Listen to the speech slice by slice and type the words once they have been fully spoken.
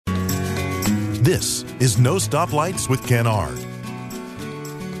This is No Stoplights with Ken Ard. I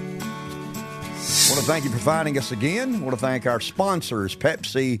want to thank you for finding us again. I want to thank our sponsors,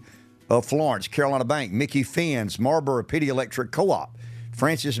 Pepsi of Florence, Carolina Bank, Mickey Finn's, Marlboro Pediatric Co-op,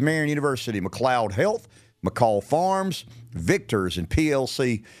 Francis Marion University, McLeod Health, McCall Farms, Victor's, and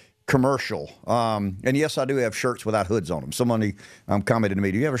PLC Commercial. And yes, I do have shirts without hoods on them. Somebody commented to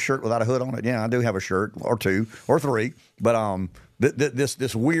me, do you have a shirt without a hood on it? Yeah, I do have a shirt, or two, or three. But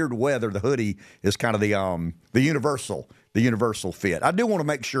this weird weather, the hoodie is kind of the universal fit. I do want to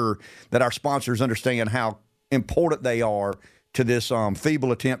make sure that our sponsors understand how important they are to this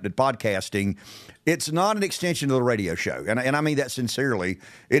feeble attempt at podcasting. It's not an extension of the radio show, and I mean that sincerely.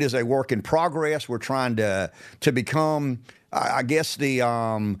 It is a work in progress. We're trying to become, I guess,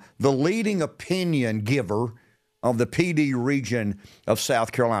 the leading opinion giver of the PD region of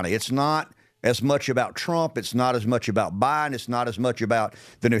South Carolina. It's not as much about Trump. It's not as much about Biden. It's not as much about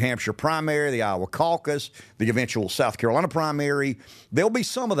the New Hampshire primary, the Iowa caucus, the eventual South Carolina primary. There'll be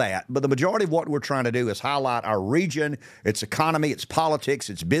some of that, but the majority of what we're trying to do is highlight our region, its economy, its politics,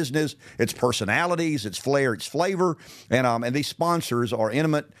 its business, its personalities, its flair, its flavor. And these sponsors are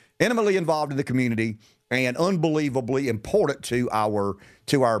intimately involved in the community and unbelievably important to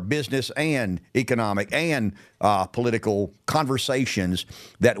our business and economic and political conversations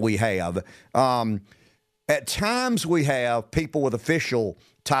that we have. At times we have people with official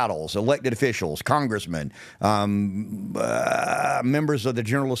titles, elected officials, congressmen, members of the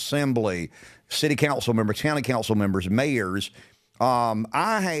General Assembly, city council members, county council members, mayors.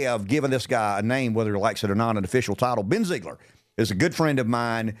 I have given this guy a name, whether he likes it or not, an official title. Ben Ziegler is a good friend of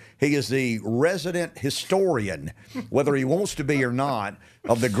mine. He is the resident historian, whether he wants to be or not,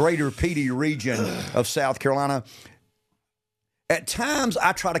 of the greater PD region of South Carolina. At times,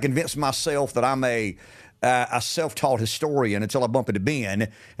 I try to convince myself that I'm a self-taught historian until I bump into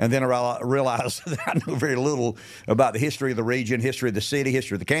Ben, and then I realize that I know very little about the history of the region, history of the city,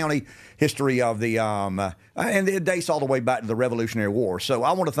 history of the county, history of the and it dates all the way back to the Revolutionary War. So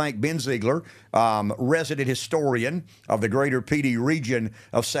I want to thank Ben Ziegler, resident historian of the greater PD region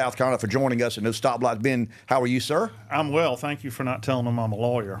of South Carolina, for joining us at No Stoplights. Ben, how are you, sir? I'm well. Thank you for not telling them I'm a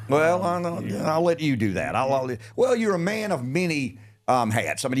lawyer. Well, I'll let you do that. Well, you're a man of many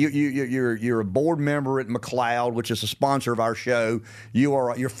hats. I mean, you're a board member at McLeod, which is a sponsor of our show.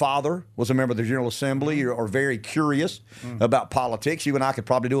 Your father was a member of the General Assembly. You are very curious about politics. You and I could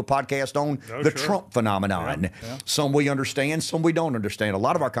probably do a podcast on Trump phenomenon. Yeah. Some we understand, some we don't understand. A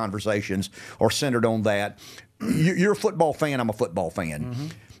lot of our conversations are centered on that. You're a football fan. I'm a football fan. Mm-hmm.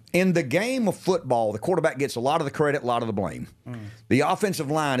 In the game of football, the quarterback gets a lot of the credit, a lot of the blame. The offensive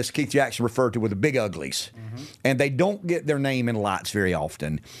line, as Keith Jackson referred to, were the big uglies, and they don't get their name in lights very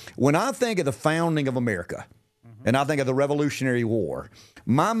often. When I think of the founding of America, and I think of the Revolutionary War,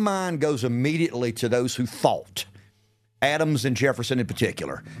 my mind goes immediately to those who fought. Adams and Jefferson in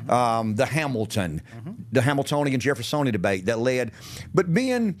particular, the Hamiltonian Jeffersonian debate that led. But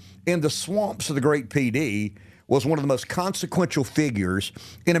being in the swamps of the great PD was one of the most consequential figures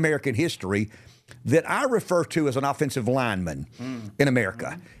in American history that I refer to as an offensive lineman in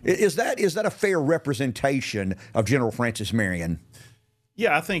America. Is that a fair representation of General Francis Marion?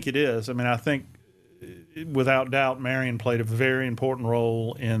 Yeah, I think it is. I mean, I think without doubt Marion played a very important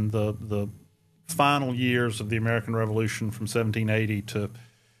role in the final years of the American Revolution from 1780 to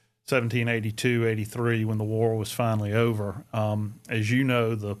 1782, 83, when the war was finally over. As you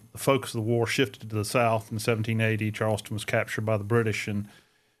know, the focus of the war shifted to the South in 1780. Charleston was captured by the British in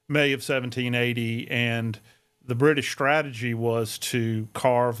May of 1780, and the British strategy was to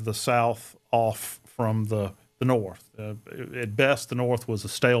carve the South off from the North. At best, the North was a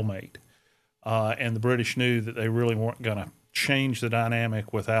stalemate, and the British knew that they really weren't going to change the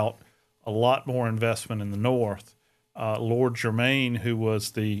dynamic without a lot more investment in the North. Lord Germain, who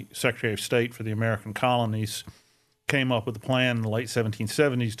was the Secretary of State for the American colonies, came up with a plan in the late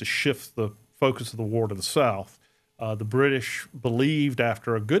 1770s to shift the focus of the war to the South. The British believed,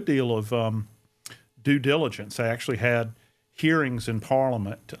 after a good deal of due diligence, they actually had hearings in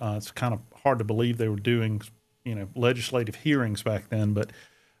Parliament. It's kind of hard to believe they were doing, legislative hearings back then, but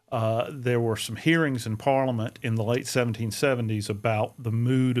there were some hearings in Parliament in the late 1770s about the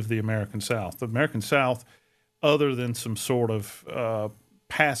mood of the American South. The American South, other than some sort of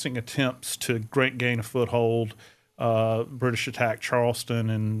passing attempts to gain a foothold, British attacked Charleston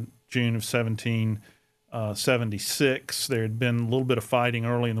in June of 1776. There had been a little bit of fighting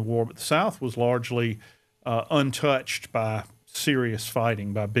early in the war, but the South was largely untouched by serious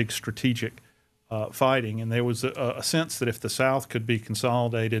fighting, by big strategic fighting. And there was a sense that if the South could be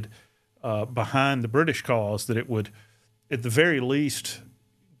consolidated behind the British cause, that it would, at the very least,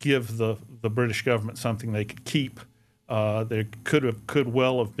 give the British government something they could keep. There could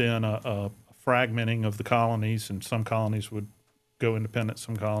well have been a fragmenting of the colonies, and some colonies would go independent,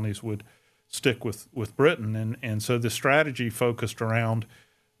 some colonies would stick with Britain. And so the strategy focused around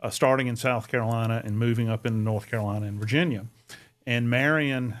starting in South Carolina and moving up into North Carolina and Virginia. And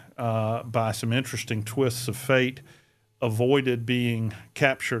Marion, by some interesting twists of fate, avoided being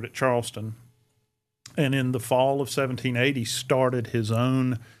captured at Charleston, and in the fall of 1780 started his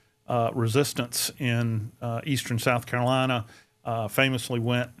own resistance in eastern South Carolina. Famously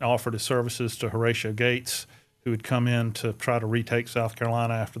went and offered his services to Horatio Gates, who had come in to try to retake South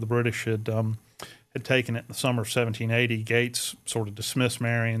Carolina after the British had taken it in the summer of 1780. Gates sort of dismissed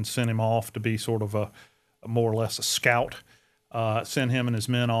Marion, sent him off to be sort of a more or less a scout, sent him and his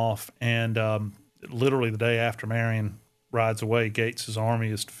men off, and literally the day after Marion rides away, Gates's army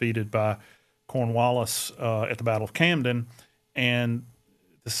is defeated by Cornwallis at the Battle of Camden, and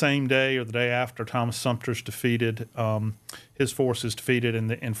the same day or the day after, Thomas Sumter's defeated. His force is defeated,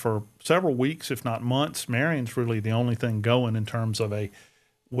 and for several weeks, if not months, Marion's really the only thing going in terms of a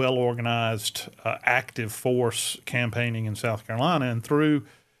well-organized, active force campaigning in South Carolina. And through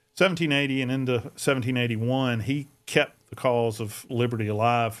 1780 and into 1781, he kept the cause of liberty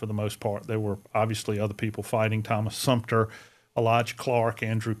alive for the most part. There were obviously other people fighting: Thomas Sumter, Elijah Clark,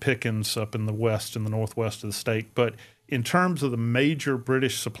 Andrew Pickens up in the west and the northwest of the state. But in terms of the major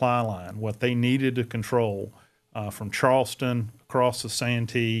British supply line, what they needed to control from Charleston across the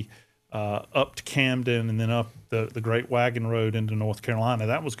Santee up to Camden and then up the Great Wagon Road into North Carolina,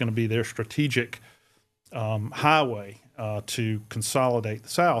 that was going to be their strategic highway to consolidate the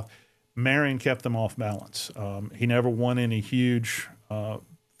South. Marion kept them off balance. He never won any huge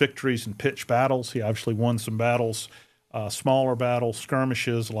victories in pitched battles. He obviously won some battles, smaller battles,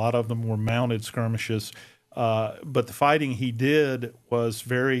 skirmishes. A lot of them were mounted skirmishes. But the fighting he did was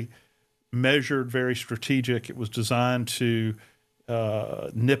very measured, very strategic. It was designed to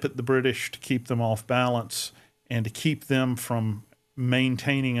nip at the British, to keep them off balance, and to keep them from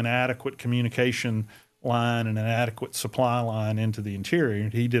maintaining an adequate communication line and an adequate supply line into the interior.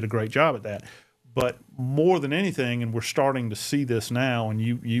 He did a great job at that. But more than anything, and we're starting to see this now, and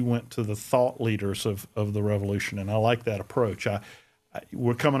you went to the thought leaders of the revolution, and I like that approach.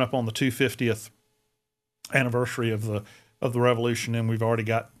 We're coming up on the 250th anniversary of the revolution, and we've already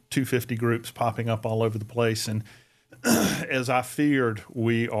got 250 groups popping up all over the place. And as I feared,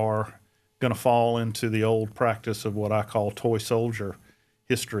 we are going to fall into the old practice of what I call toy soldier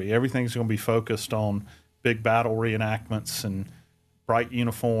history. Everything's going to be focused on big battle reenactments and bright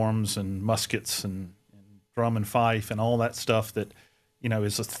uniforms and muskets and drum and fife and all that stuff that,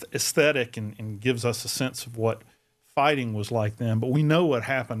 is aesthetic and gives us a sense of what fighting was like then. But we know what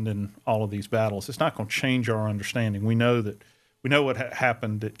happened in all of these battles. It's not going to change our understanding. We know what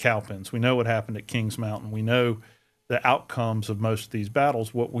happened at Cowpens. We know what happened at Kings Mountain. We know the outcomes of most of these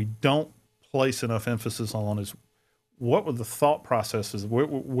battles. What we don't place enough emphasis on is what were the thought processes?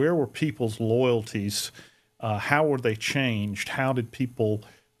 Where were people's loyalties? How were they changed? How did people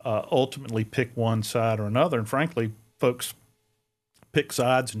ultimately pick one side or another? And frankly, folks picked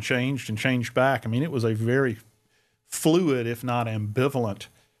sides and changed back. I mean, it was a very fluid, if not ambivalent,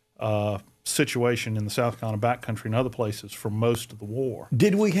 situation in the South Carolina backcountry and other places for most of the war.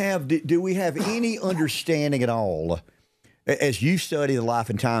 Do we have any understanding at all, as you study the life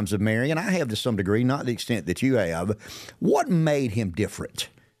and times of Marion? I have to some degree, not the extent that you have. What made him different?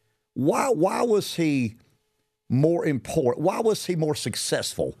 Why was he more important? Why was he more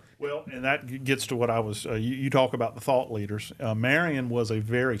successful? Well, and that gets to what I was. You talk about the thought leaders. Marion was a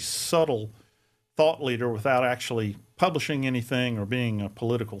very subtle thought leader without actually publishing anything or being a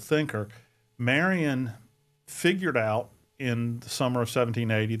political thinker. Marion figured out in the summer of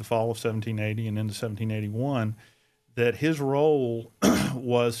 1780, the fall of 1780, and into 1781, that his role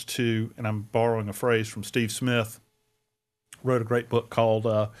was to, and I'm borrowing a phrase from Steve Smith, wrote a great book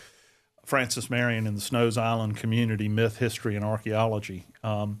called Francis Marion and the Snows Island Community, Myth, History, and Archaeology.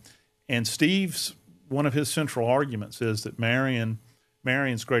 And Steve's, one of his central arguments is that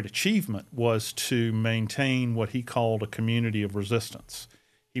Marion's great achievement was to maintain what he called a community of resistance.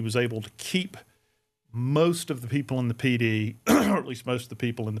 He was able to keep most of the people in the PD, or at least most of the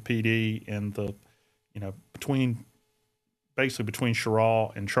people in the PD and the, between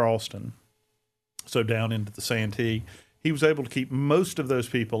Cheraw and Charleston, so down into the Santee, he was able to keep most of those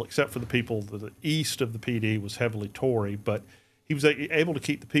people, except for the people to the east of the PD was heavily Tory, but he was able to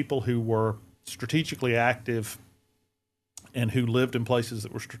keep the people who were strategically active and who lived in places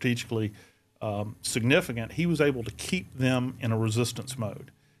that were strategically significant. He was able to keep them in a resistance mode.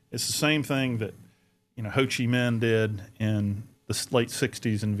 It's the same thing that Ho Chi Minh did in the late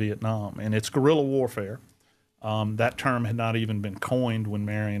 60s in Vietnam. And it's guerrilla warfare. That term had not even been coined when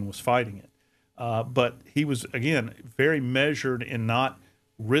Marion was fighting it. But he was, again, very measured in not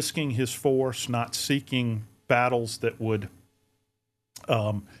risking his force, not seeking battles that would,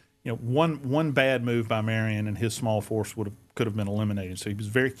 one bad move by Marion and his small force could have been eliminated. So he was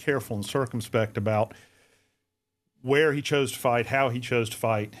very careful and circumspect about where he chose to fight, how he chose to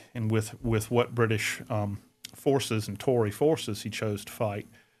fight, and with what British forces and Tory forces he chose to fight.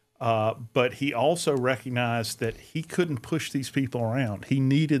 But he also recognized that he couldn't push these people around. He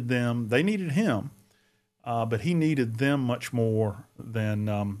needed them. They needed him, but he needed them much more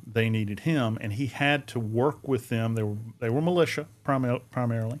than they needed him. And he had to work with them. They were militia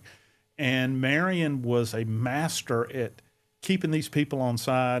primarily. And Marion was a master at keeping these people on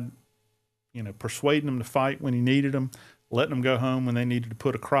side, persuading them to fight when he needed them, letting them go home when they needed to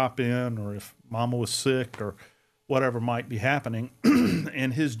put a crop in, or if mama was sick or whatever might be happening.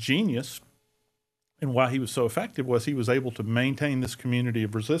 And his genius and why he was so effective was he was able to maintain this community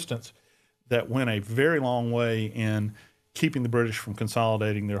of resistance that went a very long way in keeping the British from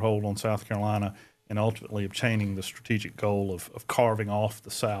consolidating their hold on South Carolina and ultimately obtaining the strategic goal of carving off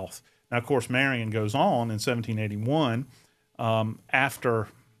the South. Now, of course, Marion goes on in 1781 after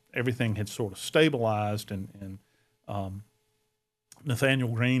everything had sort of stabilized and Nathaniel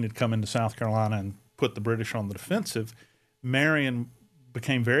Greene had come into South Carolina and put the British on the defensive. Marion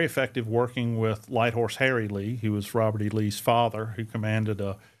became very effective working with Light Horse Harry Lee, who was Robert E. Lee's father, who commanded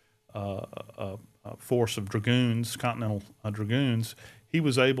a force of dragoons, Continental dragoons. He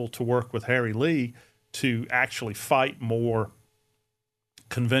was able to work with Harry Lee to actually fight more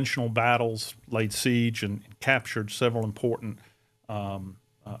conventional battles, laid siege and captured several important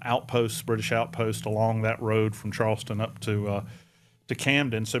outposts, British outposts along that road from Charleston up to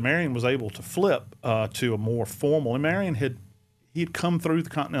Camden. So Marion was able to flip to a more formal. And Marion had come through the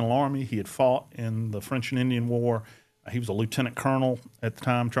Continental Army. He had fought in the French and Indian War. He was a lieutenant colonel at the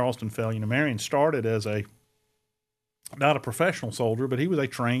time Charleston fell. Marion started as not a professional soldier, but he was a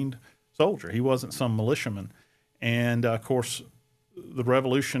trained soldier. He wasn't some militiaman. And of course, the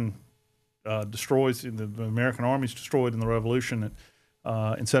Revolution destroys, the American Army is destroyed in the Revolution in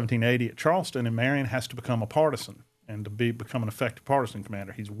 1780 at Charleston, and Marion has to become a partisan and to become an effective partisan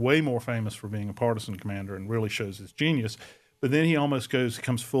commander. He's way more famous for being a partisan commander and really shows his genius. But then he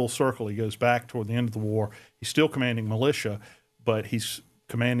comes full circle. He goes back toward the end of the war. He's still commanding militia, but he's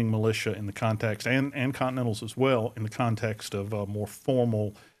commanding militia in the context, and Continentals as well, in the context of more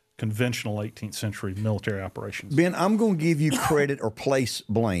formal, conventional 18th century military operations. Ben, I'm going to give you credit or place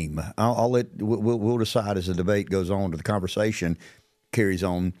blame. We'll decide as the debate goes on, the conversation carries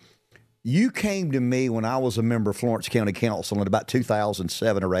on. You came to me when I was a member of Florence County Council in about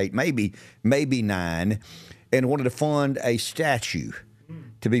 2007 or 8, maybe 9, and wanted to fund a statue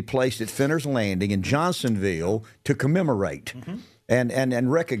to be placed at Fenner's Landing in Johnsonville to commemorate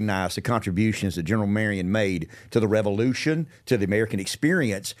and recognize the contributions that General Marion made to the Revolution, to the American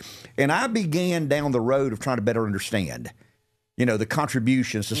experience. And I began down the road of trying to better understand, the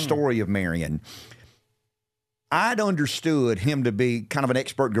contributions, the story of Marion. I'd understood him to be kind of an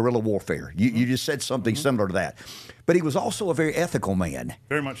expert guerrilla warfare. You just said something similar to that. But he was also a very ethical man.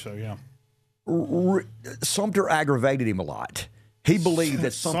 Very much so, yeah. Sumter aggravated him a lot. He believed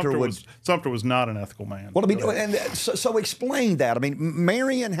that Sumter was not an ethical man. Well, so explain that.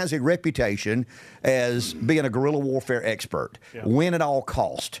 Marion has a reputation as being a guerrilla warfare expert, win at all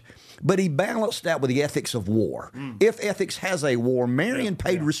cost. But he balanced that with the ethics of war. If ethics has a war, Marion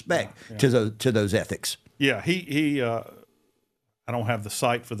paid respect to those ethics. Yeah, he. I don't have the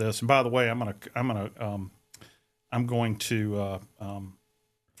site for this. And by the way, I'm going to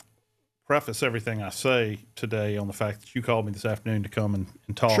preface everything I say today on the fact that you called me this afternoon to come and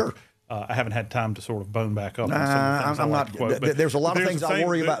talk. Sure. I haven't had time to sort of bone back up on some of the things I like to quote. There's a lot of things I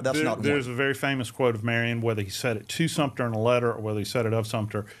worry about. That's not one. There's a very famous quote of Marion, whether he said it to Sumter in a letter or whether he said it of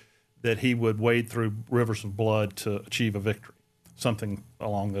Sumter, that he would wade through rivers of blood to achieve a victory, something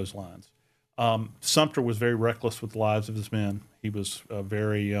along those lines. Sumter was very reckless with the lives of his men. He was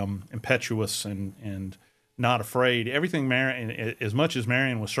very impetuous and not afraid. Everything Marion, as much as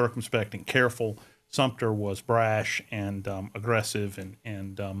Marion was circumspect and careful, Sumter was brash and aggressive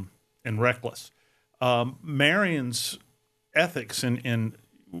and reckless. Marion's ethics, and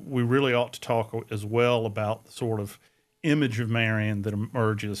we really ought to talk as well about the sort of image of Marion that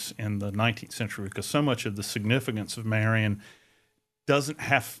emerges in the 19th century, because so much of the significance of Marion doesn't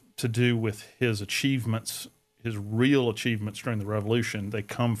have to do with his achievements, his real achievements during the Revolution. They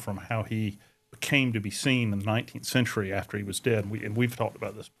come from how he came to be seen in the 19th century after he was dead. And we've talked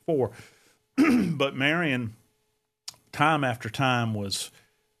about this before. But Marion time after time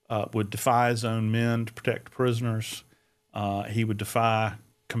would defy his own men to protect prisoners. He would defy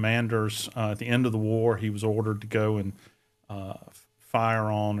commanders. At the end of the war, he was ordered to go and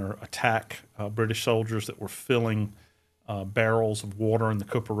fire on or attack British soldiers that were filling barrels of water in the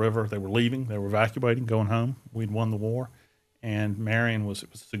Cooper River. They were leaving. They were evacuating, going home. We'd won the war. And Marion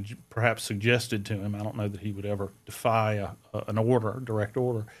perhaps suggested to him, I don't know that he would ever defy an order, a direct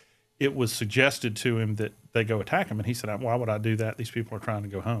order. It was suggested to him that they go attack him. And he said, why would I do that? These people are trying to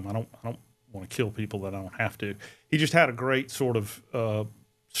go home. I don't want to kill people that I don't have to. He just had a great sort of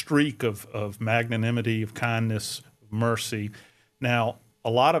streak of magnanimity, of kindness, of mercy. Now,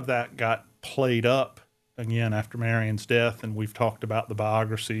 a lot of that got played up again after Marion's death, and we've talked about the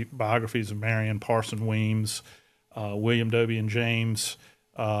biographies of Marion, Parson Weems, William Dobie and James,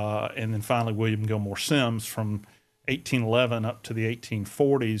 and then finally William Gilmore Simms from 1811 up to the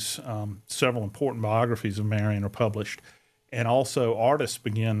 1840s. Several important biographies of Marion are published. And also artists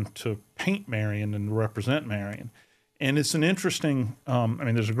began to paint Marion and represent Marion. And it's an interesting,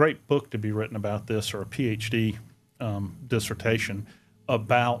 there's a great book to be written about this, or a PhD dissertation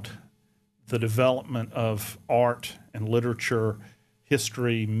about the development of art and literature,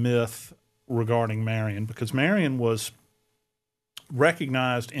 history, myth regarding Marion, because Marion was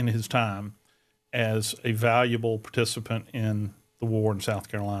recognized in his time as a valuable participant in the war in South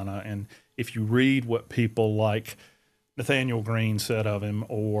Carolina. And if you read what people like Nathaniel Greene said of him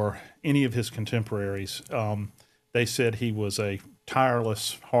or any of his contemporaries, they said he was a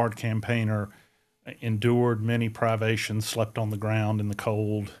tireless, hard campaigner, endured many privations, slept on the ground in the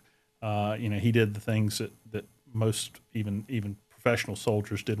cold. He did the things that most even professional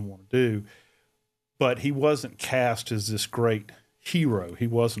soldiers didn't want to do. But he wasn't cast as this great hero. He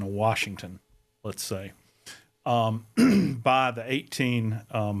wasn't a Washington, let's say. By the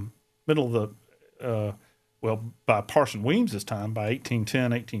by Parson Weems's time, by 1810,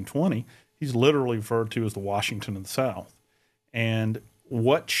 1820, he's literally referred to as the Washington of the South. And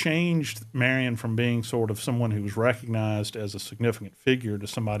what changed Marion from being sort of someone who was recognized as a significant figure to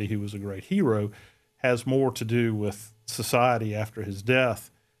somebody who was a great hero has more to do with society after his death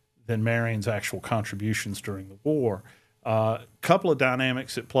than Marion's actual contributions during the war. A couple of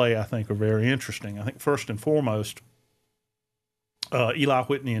dynamics at play, I think, are very interesting. I think first and foremost, Eli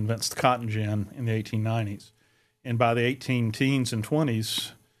Whitney invents the cotton gin in the 1890s. And by the 18 teens and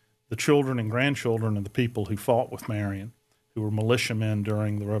 20s, the children and grandchildren of the people who fought with Marion, who were militiamen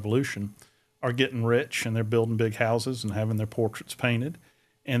during the Revolution, are getting rich, and they're building big houses and having their portraits painted.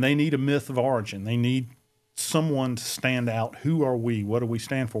 And they need a myth of origin. They need someone to stand out. Who are we? What do we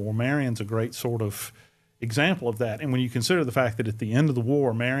stand for? Well, Marion's a great sort of example of that. And when you consider the fact that at the end of the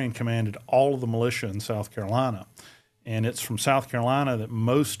war, Marion commanded all of the militia in South Carolina, and it's from South Carolina that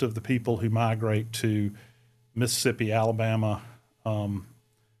most of the people who migrate to Mississippi, Alabama,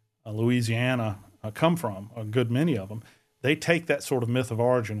 Louisiana come from, a good many of them. They take that sort of myth of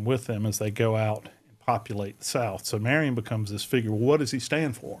origin with them as they go out and populate the South. So Marion becomes this figure. What does he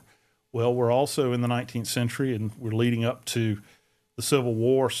stand for? Well, we're also in the 19th century, and we're leading up to the Civil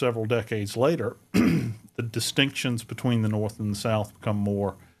War several decades later. The distinctions between the North and the South become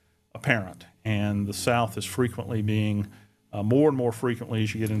more apparent, and the South is frequently being, more and more frequently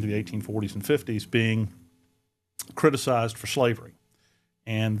as you get into the 1840s and 50s, being criticized for slavery.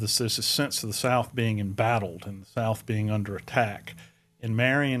 And there's a sense of the South being embattled and the South being under attack. And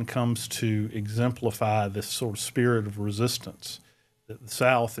Marion comes to exemplify this sort of spirit of resistance, that the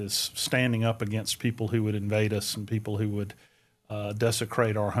South is standing up against people who would invade us and people who would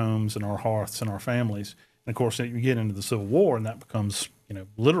desecrate our homes and our hearths and our families. And, of course, you get into the Civil War, and that becomes,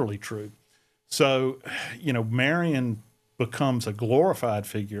 literally true. So, Marion becomes a glorified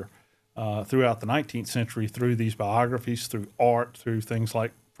figure throughout the 19th century through these biographies, through art, through things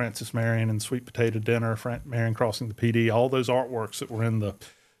like Francis Marion and Sweet Potato Dinner, Marion Crossing the PD, all those artworks that were in the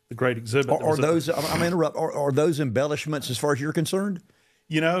great exhibit. Are those embellishments as far as you're concerned?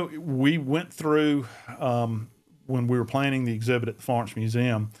 We went through, when we were planning the exhibit at the Florence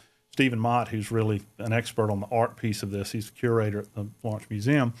Museum, Stephen Mott, who's really an expert on the art piece of this, he's the curator at the Florence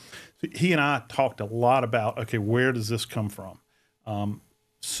Museum. He and I talked a lot about, okay, where does this come from?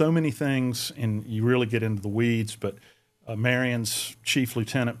 So many things, and you really get into the weeds, but Marion's chief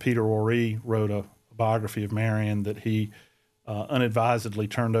lieutenant, Peter Oree, wrote a biography of Marion that he unadvisedly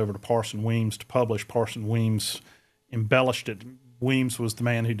turned over to Parson Weems to publish. Parson Weems embellished it. Weems was the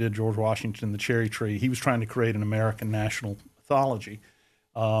man who did George Washington, the Cherry Tree. He was trying to create an American national mythology.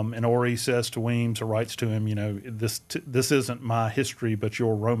 And Oree says to Weems, or writes to him, this isn't my history, but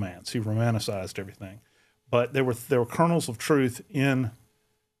your romance. He romanticized everything. But there were kernels of truth in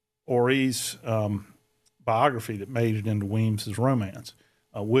Oree's biography that made it into Weems's romance.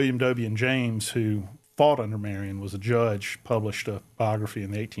 William Dobian James, who fought under Marion, was a judge, published a biography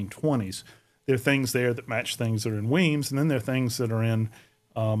in the 1820s. There are things there that match things that are in Weems, and then there are things that are in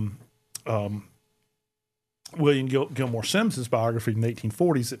William Gilmore Sims's biography in the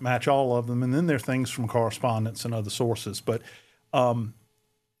 1840s that match all of them, and then there are things from correspondence and other sources. But a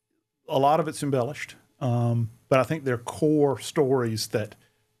lot of it's embellished, but I think they're core stories that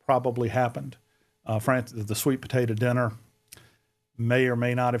probably happened. The sweet potato dinner may or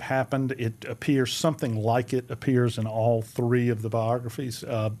may not have happened. It appears something like it appears in all three of the biographies.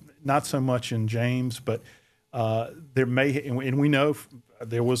 Not so much in James, but there may, and we know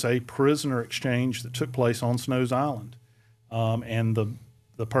there was a prisoner exchange that took place on Snow's Island, and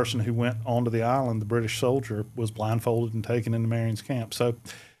the person who went onto the island, the British soldier, was blindfolded and taken into Marion's camp. So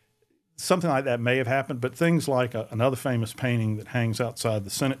something like that may have happened, but things like another famous painting that hangs outside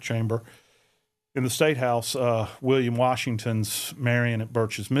the Senate chamber in the State House, William Washington's Marion at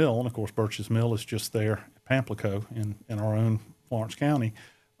Birch's Mill, and of course Birch's Mill is just there at Pamplico in our own Florence County.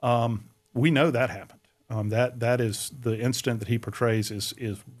 We know that happened. That is the incident that he portrays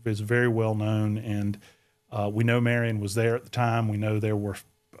is very well known, and we know Marion was there at the time. We know there were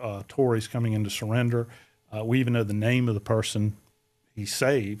Tories coming in to surrender. We even know the name of the person he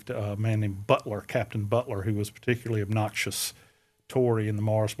saved, a man named Butler, Captain Butler, who was a particularly obnoxious Tory in the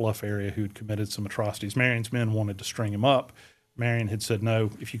Morris Bluff area who had committed some atrocities. Marion's men wanted to string him up. Marion had said, no,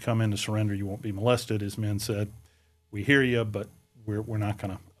 if you come in to surrender, you won't be molested. His men said, we hear you, but we're not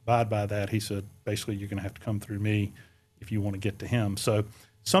going to abide by that. He said, basically, you're going to have to come through me if you want to get to him. So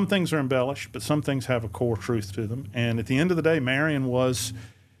some things are embellished, but some things have a core truth to them. And at the end of the day, Marion was,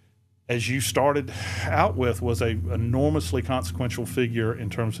 as you started out with, was a enormously consequential figure in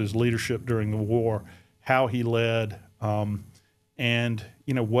terms of his leadership during the war, how he led, and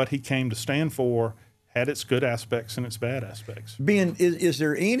what he came to stand for had its good aspects and its bad aspects. Ben, is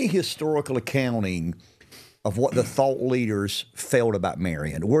there any historical accounting of what the thought leaders felt about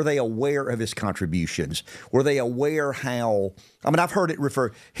Marion? Were they aware of his contributions? Were they aware how, I've heard it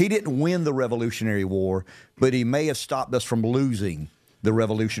referred, he didn't win the Revolutionary War, but he may have stopped us from losing the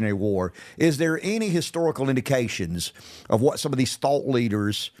Revolutionary War. Is there any historical indications of what some of these thought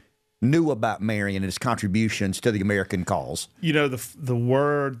leaders knew about Marion and his contributions to the American cause? The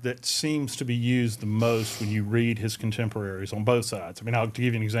word that seems to be used the most when you read his contemporaries on both sides. I'll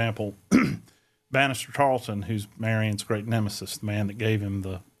give you an example. Bannister Tarleton, who's Marion's great nemesis, the man that gave him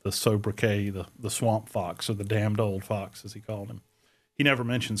the sobriquet, the swamp fox, or the damned old fox, as he called him. He never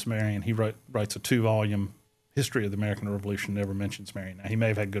mentions Marion. He writes a 2-volume history of the American Revolution, never mentions Marion. Now, he may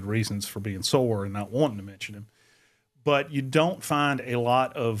have had good reasons for being sore and not wanting to mention him, but you don't find a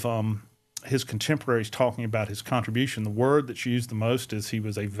lot of his contemporaries talking about his contribution. The word that's used the most is he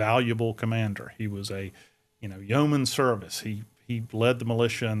was a valuable commander. He was a yeoman service. He led the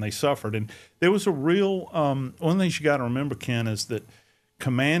militia, and they suffered. And there was a real one of the things you got to remember, Ken, is that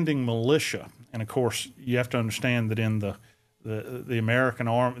commanding militia, and of course you have to understand that in the American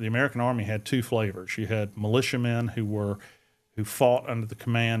Army had two flavors. You had militiamen who fought under the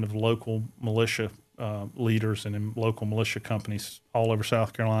command of local militia leaders and in local militia companies all over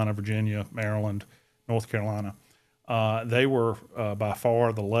South Carolina, Virginia, Maryland, North Carolina. They were by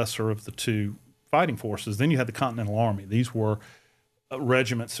far the lesser of the two fighting forces. Then you had the Continental Army. These were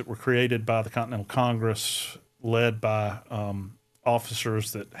regiments that were created by the Continental Congress, led by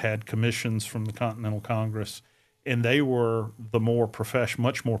officers that had commissions from the Continental Congress, and they were the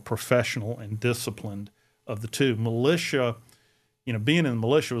much more professional and disciplined of the two. Militia, being in the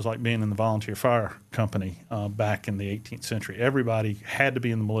militia was like being in the volunteer fire company back in the 18th century. Everybody had to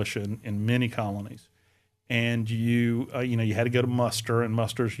be in the militia in many colonies, and you had to go to muster, and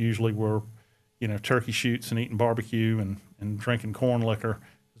musters usually were turkey shoots and eating barbecue and drinking corn liquor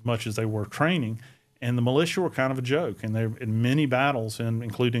as much as they were training. And the militia were kind of a joke. And in many battles,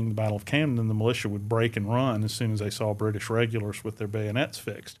 including the Battle of Camden, the militia would break and run as soon as they saw British regulars with their bayonets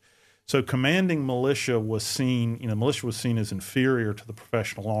fixed. So commanding militia was seen, as inferior to the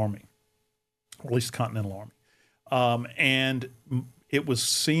professional army, or at least the Continental Army. And it was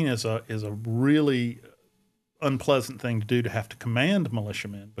seen as a really unpleasant thing to do, to have to command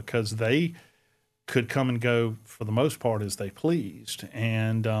militiamen, because they could come and go for the most part as they pleased.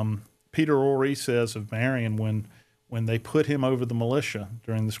 And Peter Oree says of Marion, when they put him over the militia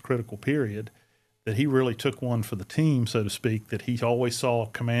during this critical period, that he really took one for the team, so to speak, that he always saw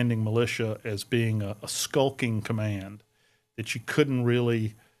commanding militia as being a skulking command, that you couldn't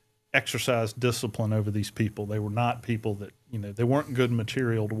really exercise discipline over these people. They were not people that, they weren't good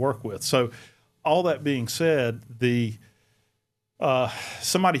material to work with. So all that being said,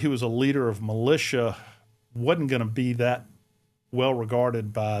 somebody who was a leader of militia wasn't going to be that well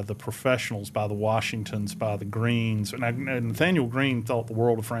regarded by the professionals, by the Washingtons, by the Greens. And Nathaniel Greene thought the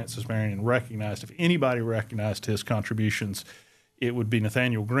world of Francis Marion and recognized, if anybody recognized his contributions, it would be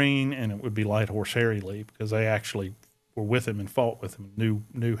Nathaniel Greene and it would be Light Horse Harry Lee, because they actually were with him and fought with him, and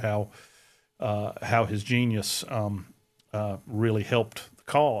knew how his genius really helped the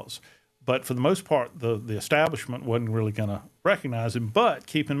cause. But for the most part, the establishment wasn't really going to recognize him. But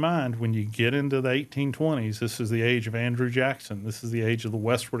keep in mind, when you get into the 1820s, this is the age of Andrew Jackson. This is the age of the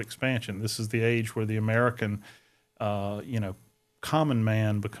westward expansion. This is the age where the American, common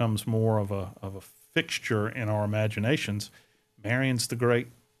man becomes more of a fixture in our imaginations. Marion's the great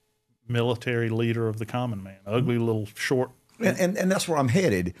military leader of the common man. Ugly little short. And that's where I'm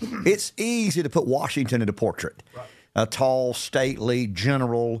headed. It's easy to put Washington in a portrait. Right. A tall, stately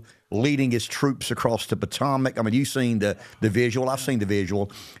general leading his troops across the Potomac. I mean, you've seen the visual. I've seen the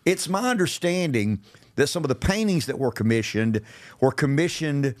visual. It's my understanding that some of the paintings that were commissioned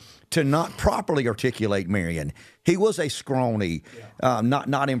to not properly articulate Marion. He was a scrawny,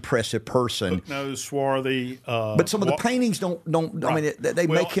 not impressive person. Hook-nosed, swarthy. But some of the paintings don't. Right. I mean, they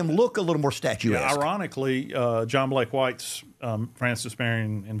make him look a little more statuesque. Yeah, ironically, John Blake White's Francis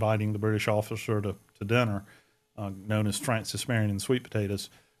Marion inviting the British officer to dinner, known as Francis Marion and the Sweet Potatoes.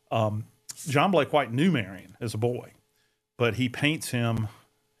 John Blake White knew Marion as a boy, but he paints him.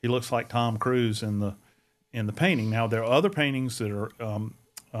 He looks like Tom Cruise in the painting. Now there are other paintings that are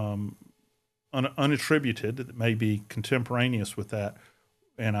unattributed that may be contemporaneous with that,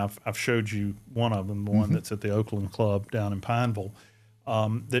 and I've showed you one of them, the one that's at the Oakland Club down in Pineville,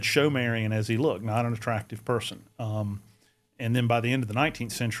 that show Marion as he looked, not an attractive person. And then by the end of the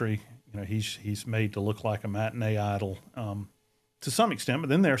 19th century, he's made to look like a matinee idol to some extent. But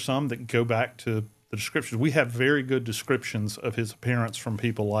then there are some that go back to the descriptions. We have very good descriptions of his appearance from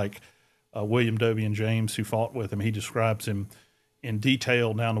people like William Dobian James, who fought with him. He describes him in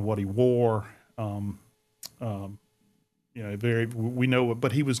detail down to what he wore. We know,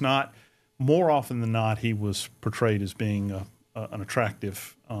 but he was not. More often than not, he was portrayed as being an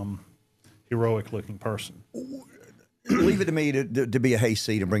attractive, heroic-looking person. Leave it to me to be a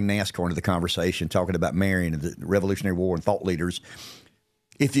hayseed and bring NASCAR into the conversation, talking about Marion and the Revolutionary War and thought leaders.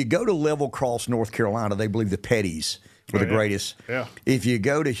 If you go to Level Cross, North Carolina, they believe the Pettys were the greatest. Yeah. If you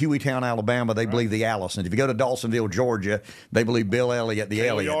go to Hueytown, Alabama, they believe the Allisons. If you go to Dawsonville, Georgia, they believe Bill Elliott, the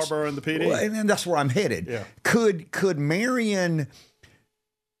Elliots. Yarborough and the PD. Well, and that's where I'm headed. Yeah. Could Marion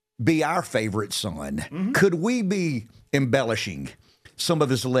be our favorite son? Mm-hmm. Could we be embellishing some of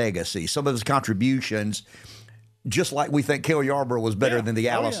his legacy, some of his contributions, just like we think Cale Yarborough was better than the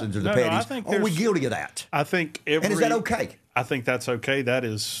Allisons or the Pettys? Are we guilty of that? I think and is that okay? I think that's okay. That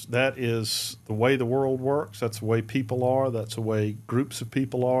is the way the world works. That's the way people are. That's the way groups of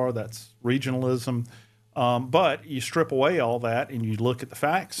people are. That's regionalism. But you strip away all that and you look at the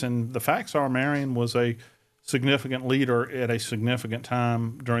facts, and the facts are Marion was a significant leader at a significant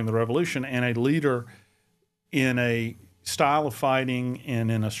time during the Revolution, and a leader in a style of fighting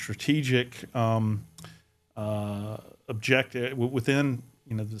and in a strategic objective within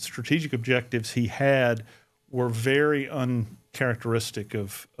the strategic objectives he had were very uncharacteristic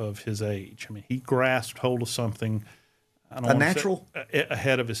of his age. I mean, he grasped hold of something. A natural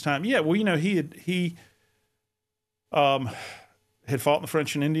ahead of his time. Yeah, well, he had fought in the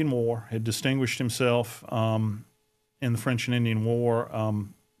French and Indian War, had distinguished himself in the French and Indian War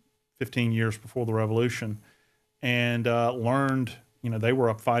 15 years before the Revolution, and learned. They were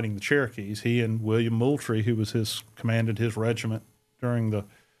up fighting the Cherokees. He and William Moultrie, who was commanded his regiment during the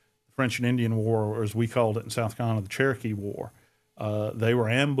French and Indian War, or as we called it in South Carolina, the Cherokee War. They were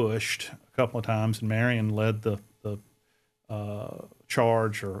ambushed a couple of times, and Marion led the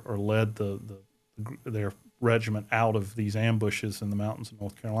charge or led their regiment out of these ambushes in the mountains of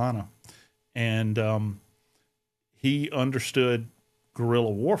North Carolina. And he understood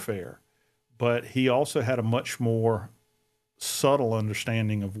guerrilla warfare, but he also had a much more subtle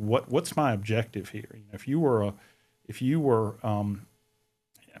understanding of what's my objective here. If you were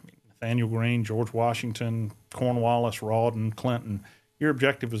Nathaniel Greene, George Washington, Cornwallis, Rawdon, Clinton, your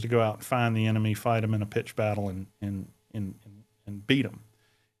objective was to go out and find the enemy, fight them in a pitched battle, and beat them.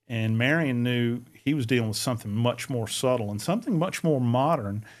 And Marion knew he was dealing with something much more subtle and something much more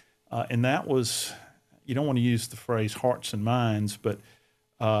modern, and that was, you don't want to use the phrase hearts and minds, but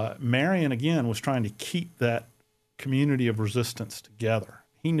Marion, again, was trying to keep that community of resistance together.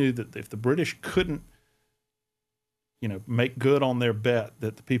 He knew that if the British couldn't make good on their bet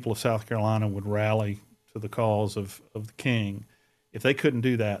that the people of South Carolina would rally to the cause of the king, if they couldn't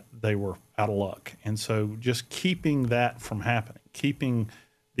do that, they were out of luck. And so just keeping that from happening, keeping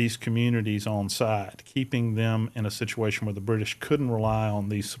these communities on side, keeping them in a situation where the British couldn't rely on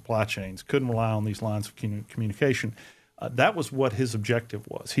these supply chains, couldn't rely on these lines of communication. That was what his objective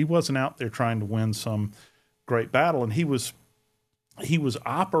was. He wasn't out there trying to win some great battle, and he was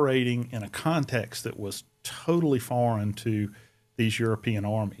operating in a context that was totally foreign to these European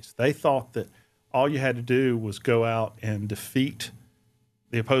armies. They thought that all you had to do was go out and defeat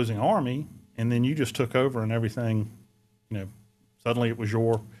the opposing army, and then you just took over and everything, suddenly it was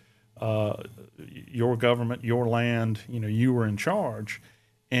your government, your land, you were in charge.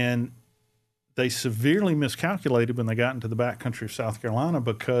 And they severely miscalculated when they got into the backcountry of South Carolina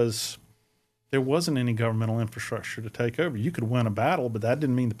because there wasn't any governmental infrastructure to take over. You could win a battle, but that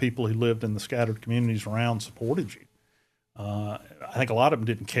didn't mean the people who lived in the scattered communities around supported you. I think a lot of them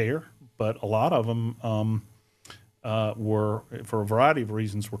didn't care, but a lot of them were, for a variety of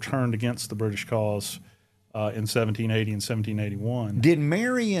reasons, were turned against the British cause in 1780 and 1781. Did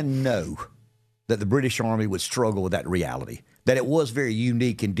Marion know that the British Army would struggle with that reality, that it was very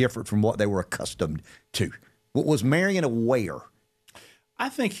unique and different from what they were accustomed to? Was Marion aware? I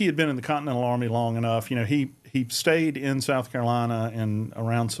think he had been in the Continental Army long enough. He stayed in South Carolina and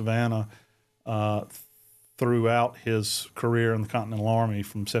around Savannah throughout his career in the Continental Army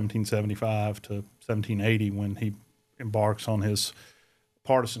from 1775 to 1780 when he embarks on his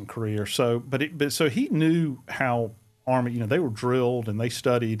partisan career. So he knew how Army, they were drilled and they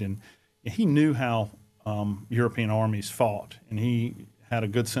studied, and he knew how European armies fought, and he had a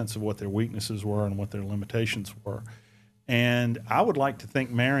good sense of what their weaknesses were and what their limitations were. And I would like to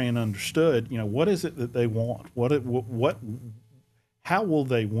think Marion understood, what is it that they want? How will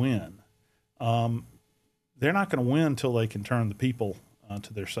they win? They're not going to win until they can turn the people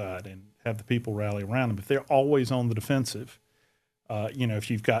to their side and have the people rally around them. If they're always on the defensive,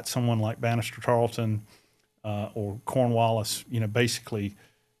 if you've got someone like Banastre Tarleton or Cornwallis, basically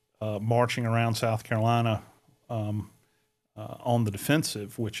marching around South Carolina on the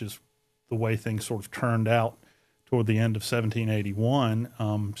defensive, which is the way things sort of turned out toward the end of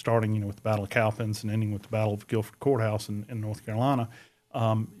 1781, starting with the Battle of Cowpens and ending with the Battle of Guilford Courthouse in North Carolina.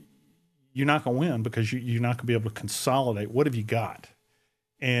 You're not going to win because you're not going to be able to consolidate. What have you got?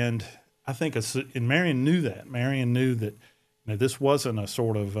 And I think, and Marion knew that. Marion knew that this wasn't a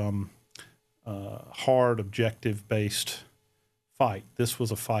sort of hard, objective-based fight. This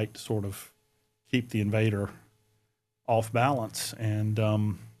was a fight to sort of keep the invader off balance,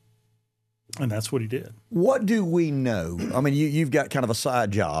 and that's what he did. What do we know? I mean, you've got kind of a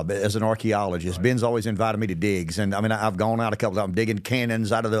side job as an archaeologist. Right. Ben's always invited me to digs, and I mean, I've gone out a couple of times digging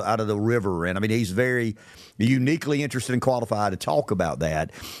cannons out of the river, and I mean, he's very uniquely interested and qualified to talk about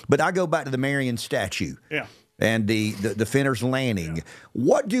that. But I go back to the Marion statue, and the Fenner's Landing. Yeah.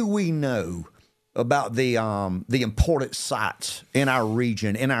 What do we know about the important sites in our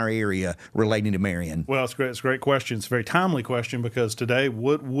region, in our area, relating to Marion? Well, it's great. It's a great question. It's a very timely question because today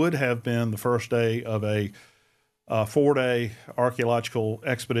would have been the first day of a 4-day archaeological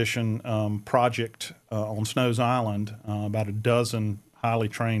expedition project on Snow's Island. About a dozen highly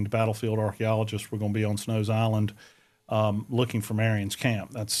trained battlefield archaeologists were going to be on Snow's Island looking for Marion's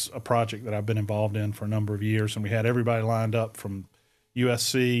camp. That's a project that I've been involved in for a number of years, and we had everybody lined up from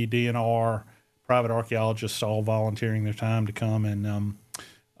USC, DNR, private archaeologists all volunteering their time to come, and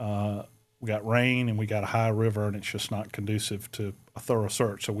we got rain and we got a high river, and it's just not conducive to a thorough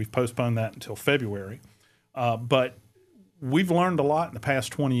search. So we've postponed that until February. But we've learned a lot in the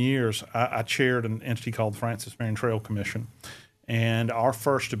past 20 years. I chaired an entity called the Francis Marion Trail Commission, and our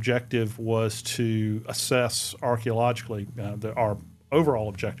first objective was to assess archaeologically. Our overall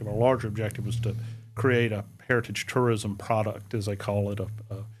objective, our larger objective, was to create a heritage tourism product, as they call it, a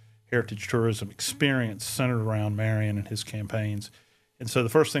heritage tourism experience centered around Marion and his campaigns. And so the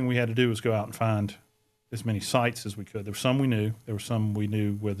first thing we had to do was go out and find as many sites as we could. There were some we knew. There were some we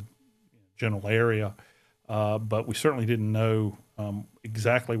knew with the general area, but we certainly didn't know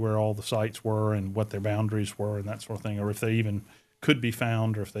exactly where all the sites were and what their boundaries were and that sort of thing, or if they even could be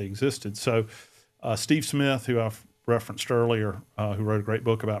found or if they existed. So Steve Smith, who I've referenced earlier, who wrote a great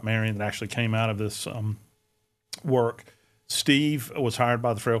book about Marion that actually came out of this work, Steve was hired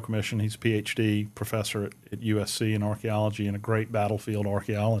by the Trail Commission. He's a PhD professor at USC in archaeology and a great battlefield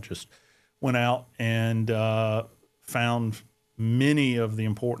archaeologist. Went out and found many of the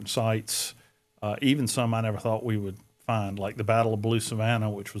important sites, even some I never thought we would find, like the Battle of Blue Savannah,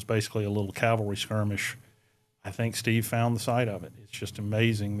 which was basically a little cavalry skirmish. I think Steve found the site of it. It's just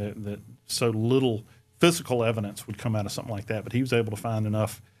amazing that so little physical evidence would come out of something like that, but he was able to find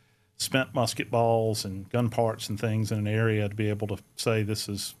enough spent musket balls and gun parts and things in an area to be able to say this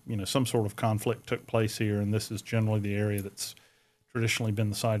is, some sort of conflict took place here, and this is generally the area that's traditionally been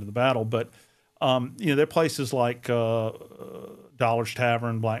the site of the battle. But there are places like Dollar's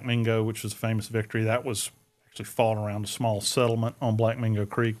Tavern, Black Mingo, which was a famous victory. That was actually fought around a small settlement on Black Mingo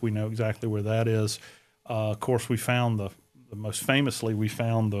Creek. We know exactly where that is. Of course, we found the most famously, we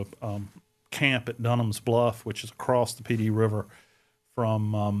found the camp at Dunham's Bluff, which is across the PD River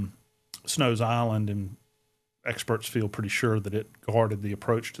from Snow's Island, and experts feel pretty sure that it guarded the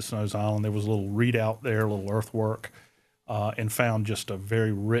approach to Snow's Island. There was a little redoubt there, a little earthwork, and found just a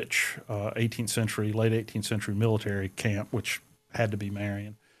very rich 18th century, late 18th century military camp, which had to be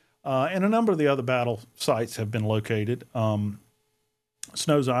Marion. And a number of the other battle sites have been located.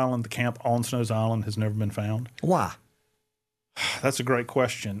 Snow's Island, the camp on Snow's Island, has never been found. Why? That's a great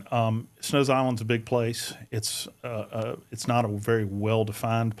question. Snow's Island's a big place. It's not a very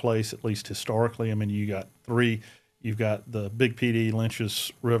well-defined place, at least historically. I mean, you've got the Big PD,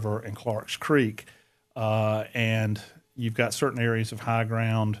 Lynch's River, and Clark's Creek, and you've got certain areas of high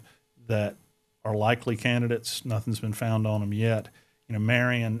ground that are likely candidates. Nothing's been found on them yet.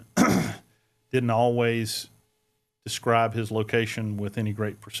 Marion didn't always describe his location with any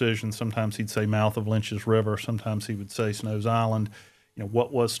great precision. Sometimes he'd say mouth of Lynch's River. Sometimes he would say Snow's Island.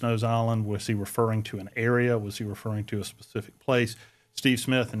 What was Snow's Island? Was he referring to an area? Was he referring to a specific place? Steve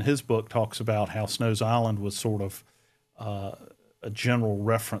Smith, in his book, talks about how Snow's Island was sort of a general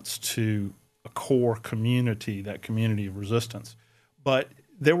reference to a core community, that community of resistance. But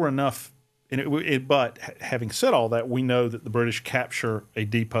there were enough. But having said all that, we know that the British capture a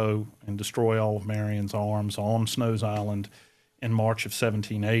depot and destroy all of Marion's arms on Snow's Island in March of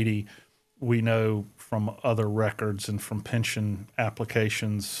 1780. We know from other records and from pension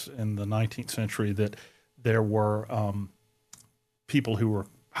applications in the 19th century that there were people who were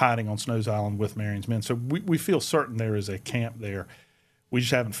hiding on Snow's Island with Marion's men. So we feel certain there is a camp there. We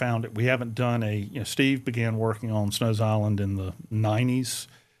just haven't found it. We haven't done Steve began working on Snow's Island in the 90s.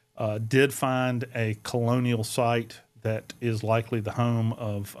 Did find a colonial site that is likely the home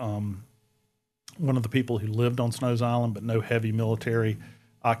of one of the people who lived on Snow's Island, but no heavy military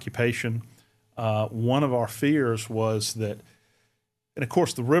occupation. One of our fears was that, and of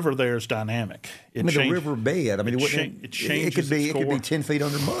course, the river there is dynamic. The river bed. I mean, it changes. It could be 10 feet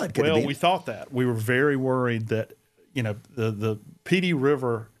under mud. Well, we thought that. We were very worried that the PD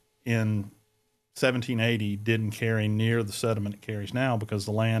River in 1780 didn't carry near the sediment it carries now because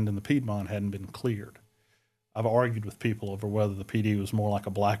the land in the Piedmont hadn't been cleared. I've argued with people over whether the PD was more like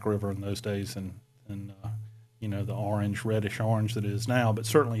a black river in those days than the reddish orange that it is now, but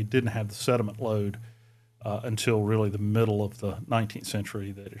certainly it didn't have the sediment load until really the middle of the 19th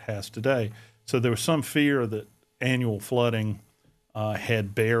century that it has today. So there was some fear that annual flooding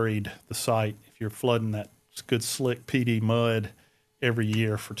had buried the site. If you're flooding that good slick PD mud every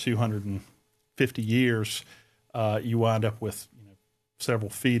year for 250 years, you wind up with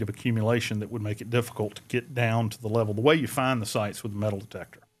several feet of accumulation that would make it difficult to get down to the level. The way you find the sites with a metal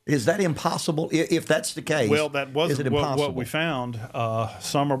detector. Is that impossible? If that's the case, well, that wasn't what we found.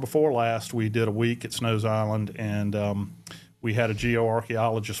 Summer before last, we did a week at Snow's Island, and we had a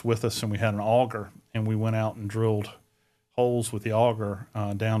geoarchaeologist with us, and we had an auger, and we went out and drilled holes with the auger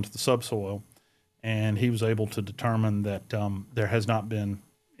down to the subsoil, and he was able to determine that there has not been,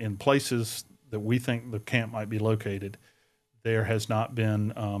 in places that we think the camp might be located, there has not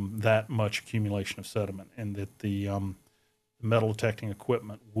been that much accumulation of sediment, and that the metal detecting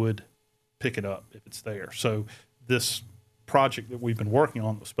equipment would pick it up if it's there. So this project that we've been working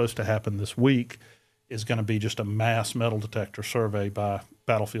on that was supposed to happen this week is going to be just a mass metal detector survey by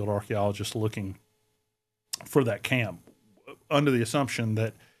battlefield archaeologists looking for that camp, under the assumption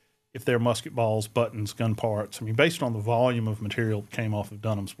that if they're musket balls, buttons, gun parts, based on the volume of material that came off of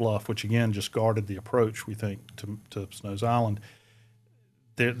Dunham's Bluff, which again just guarded the approach, we think, to Snow's Island,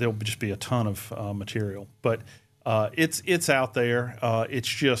 there'll just be a ton of material. But it's out there. It's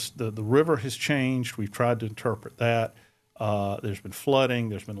just the river has changed. We've tried to interpret that. There's been flooding.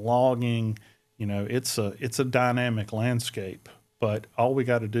 There's been logging. It's a dynamic landscape. But all we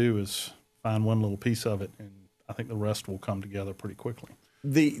got to do is find one little piece of it, and I think the rest will come together pretty quickly.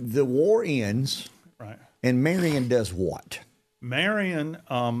 The war ends, right? And Marion does what? Marion,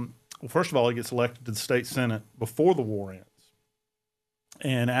 well, first of all, he gets elected to the state senate before the war ends,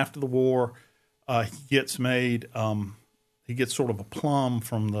 and after the war, he gets made. He gets sort of a plum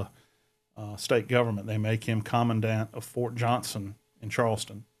from the state government. They make him commandant of Fort Johnson in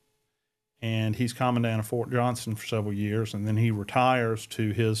Charleston, and he's commandant of Fort Johnson for several years, and then he retires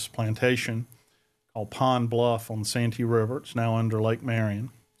to his plantation called Pond Bluff on the Santee River. It's now under Lake Marion.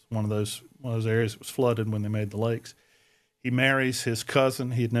 It's one of those areas that was flooded when they made the lakes. He marries his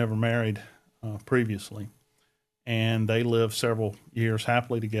cousin. He had never married previously, and they lived several years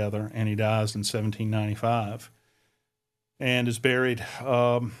happily together, and he dies in 1795 and is buried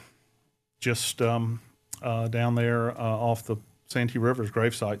just down there off the Santee River's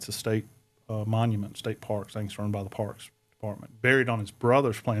gravesite's a state monument, state park, things run by the Parks Department. Buried on his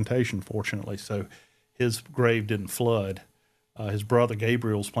brother's plantation, fortunately, so his grave didn't flood. His brother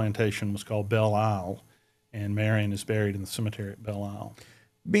Gabriel's plantation was called Belle Isle, and Marion is buried in the cemetery at Belle Isle.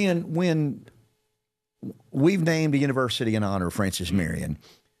 Ben, when we've named a university in honor of Francis Marion,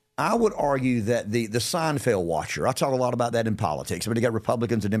 I would argue that the Seinfeld watcher, I talk a lot about that in politics. I mean, you got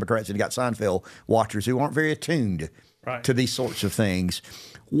Republicans and Democrats, and you got Seinfeld watchers who aren't very attuned to these sorts of things.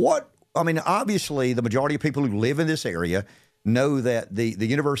 Obviously, the majority of people who live in this area know that the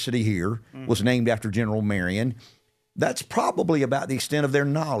university here was named after General Marion. That's probably about the extent of their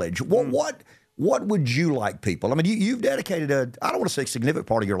knowledge. What would you like people? I mean, you've dedicated I don't want to say a significant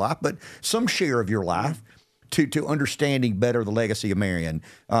part of your life, but some share of your life to understanding better the legacy of Marion.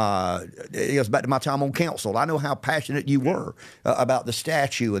 It goes back to my time on council. I know how passionate you were about the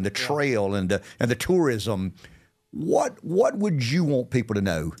statue and the trail and the tourism. What would you want people to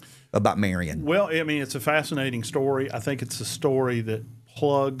know about Marion? Well, I mean, it's a fascinating story. I think it's a story that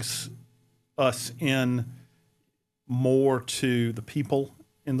plugs us in more to the people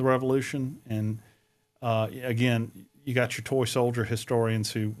in the Revolution. And again, you got your toy soldier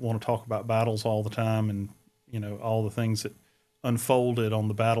historians who want to talk about battles all the time and, all the things that unfolded on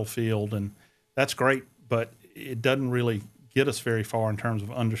the battlefield. And that's great, but it doesn't really get us very far in terms of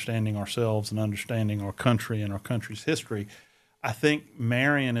understanding ourselves and understanding our country and our country's history. I think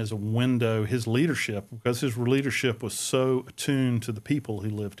Marion is a window, his leadership, because his leadership was so attuned to the people who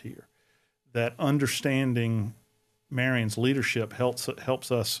lived here, that understanding Marion's leadership helps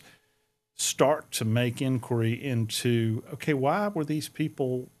us start to make inquiry into, okay, why were these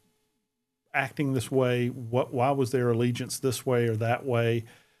people acting this way? Why was their allegiance this way or that way?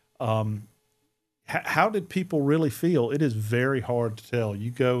 How did people really feel? It is very hard to tell.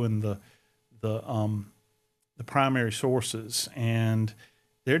 You go in the primary sources, and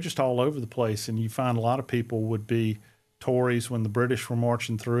they're just all over the place. And you find a lot of people would be Tories when the British were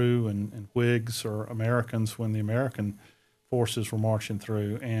marching through, and Whigs or Americans when the American forces were marching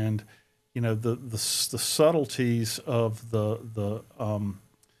through. And the subtleties of the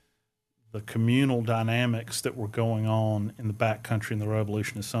communal dynamics that were going on in the backcountry in the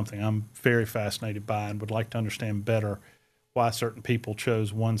Revolution is something I'm very fascinated by and would like to understand better why certain people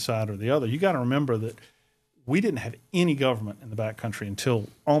chose one side or the other. You got to remember that we didn't have any government in the backcountry until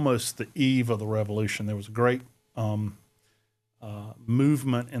almost the eve of the Revolution. There was a great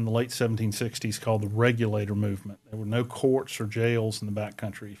movement in the late 1760s called the Regulator Movement. There were no courts or jails in the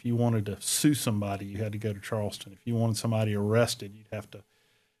backcountry. If you wanted to sue somebody, you had to go to Charleston. If you wanted somebody arrested, you'd have to,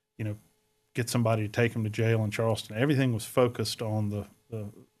 get somebody to take them to jail in Charleston. Everything was focused on the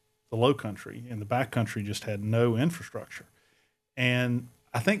low country, and the backcountry just had no infrastructure. And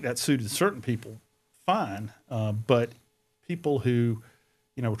I think that suited certain people fine, but people who,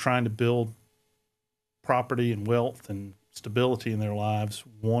 were trying to build property and wealth and stability in their lives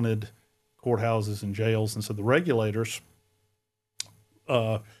wanted courthouses and jails. And so the regulators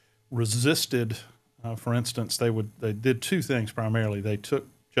resisted. For instance, they did two things primarily. They took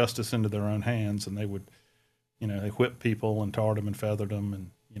justice into their own hands, and they would, they whipped people and tarred them and feathered them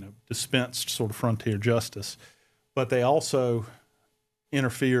and, dispensed sort of frontier justice. But they also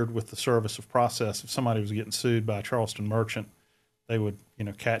interfered with the service of process. If somebody was getting sued by a Charleston merchant, they would,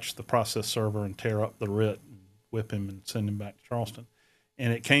 catch the process server and tear up the writ and whip him and send him back to Charleston.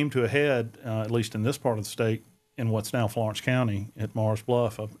 And it came to a head, at least in this part of the state, in what's now Florence County at Mars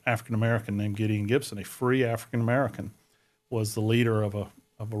Bluff. An African-American named Gideon Gibson, a free African-American, was the leader of a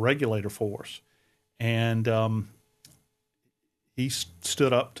regulator force. And he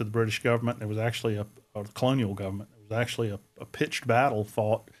stood up to the British government. There was actually a colonial government. There was actually a pitched battle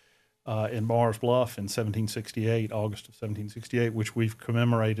fought in Mars Bluff in 1768, August of 1768, which we've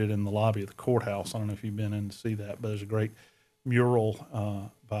commemorated in the lobby of the courthouse. I don't know if you've been in to see that, but there's a great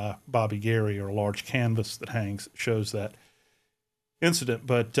mural by Bobby Gary, or a large canvas that hangs that shows that incident.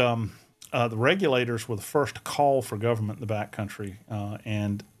 But the regulators were the first to call for government in the backcountry,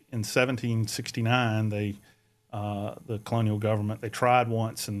 and in 1769, the colonial government, they tried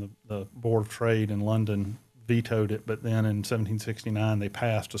once, and the Board of Trade in London vetoed it. But then in 1769, they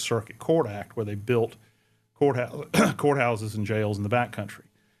passed a Circuit Court Act where they built courthouses and jails in the backcountry,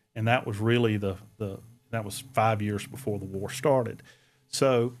 and that was really that was 5 years before the war started.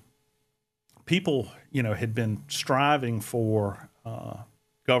 So people, had been striving for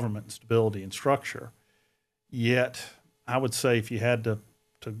government stability and structure. Yet, I would say if you had to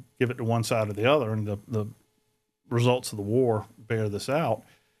give it to one side or the other, and the results of the war bear this out.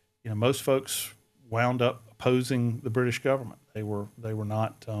 Most folks wound up opposing the British government. They were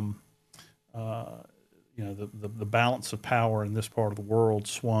not. The balance of power in this part of the world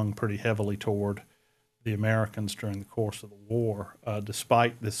swung pretty heavily toward the Americans during the course of the war,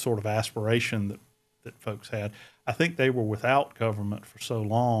 despite this sort of aspiration that folks had. I think they were without government for so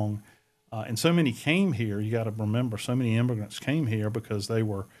long, and so many came here. You got to remember, so many immigrants came here because they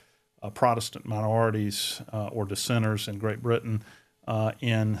were Protestant minorities or dissenters in Great Britain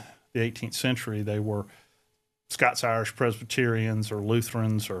in the 18th century. They were Scots-Irish Presbyterians or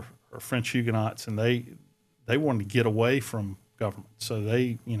Lutherans or French Huguenots, and they wanted to get away from government. So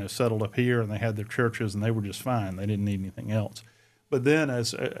they, settled up here, and they had their churches, and they were just fine. They didn't need anything else. But then,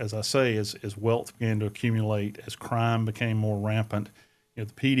 as I say, as wealth began to accumulate, as crime became more rampant, the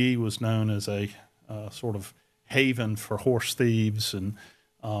PD was known as a sort of haven for horse thieves, and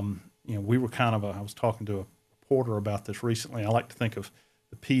we were kind of I was talking to a reporter about this recently. I like to think of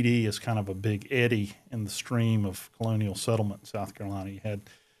the PD as kind of a big eddy in the stream of colonial settlement in South Carolina. You had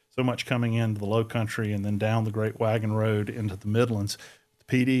so much coming into the Low Country and then down the Great Wagon Road into the Midlands. The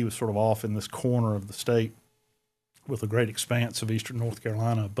PD was sort of off in this corner of the state with a great expanse of eastern North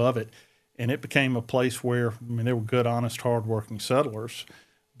Carolina above it. And it became a place where, there were good, honest, hardworking settlers,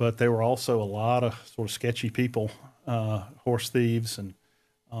 but there were also a lot of sort of sketchy people, horse thieves and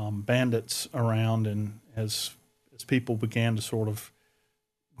bandits around. And as people began to sort of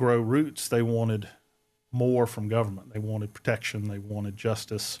grow roots, they wanted more from government. They wanted protection. They wanted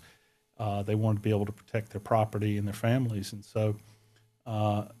justice. They wanted to be able to protect their property and their families. And so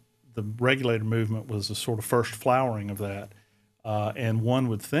the regulator movement was the sort of first flowering of that. And one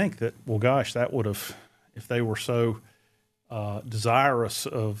would think that, well, gosh, that would have, if they were so desirous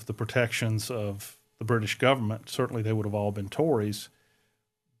of the protections of the British government, certainly they would have all been Tories,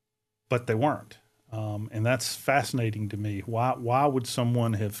 but they weren't. And that's fascinating to me. Why would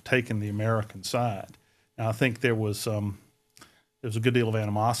someone have taken the American side? Now, I think there was a good deal of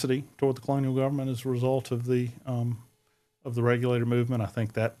animosity toward the colonial government as a result of the regulator movement. I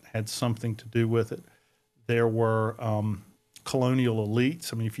think that had something to do with it. There were colonial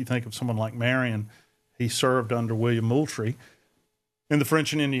elites. If you think of someone like Marion, he served under William Moultrie in the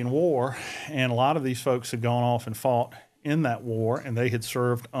French and Indian War, and a lot of these folks had gone off and fought in that war, and they had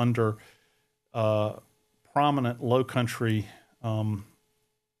served under prominent Low Country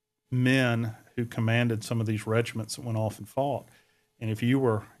men who commanded some of these regiments that went off and fought. And if you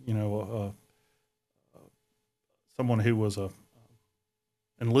were, someone who was a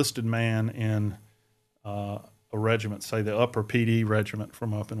enlisted man in a regiment, say the Upper PD Regiment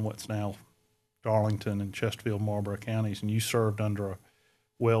from up in what's now Darlington and Chesterfield, Marlborough counties, and you served under a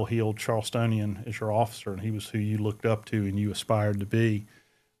well-heeled Charlestonian as your officer, and he was who you looked up to and you aspired to be,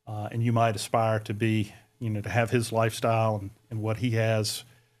 and you might aspire to be, to have his lifestyle and what he has,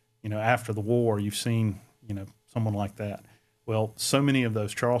 after the war. You've seen, someone like that. Well, so many of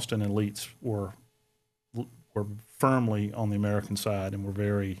those Charleston elites were firmly on the American side and were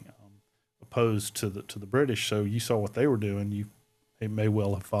very opposed to the British. So you saw what they were doing. They may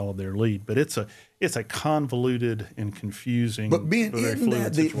well have followed their lead, but it's a convoluted and confusing. But isn't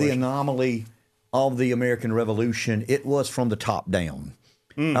that the anomaly of the American Revolution? It was from the top down.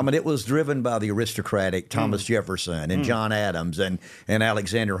 It was driven by the aristocratic Thomas Jefferson and John Adams and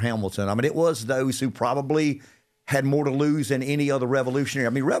Alexander Hamilton. It was those who probably had more to lose than any other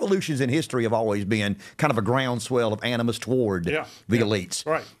revolutionary. Revolutions in history have always been kind of a groundswell of animus toward the elites.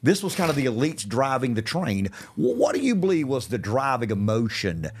 Right. This was kind of the elites driving the train. What do you believe was the driving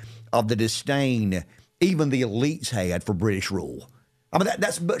emotion of the disdain even the elites had for British rule?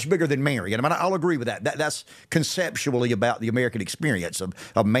 That's much bigger than Marion. I'll agree with that. That's conceptually about the American experience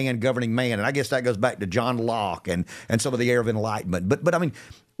of man governing man. And I guess that goes back to John Locke and some of the era of Enlightenment. But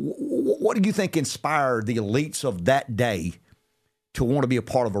what do you think inspired the elites of that day to want to be a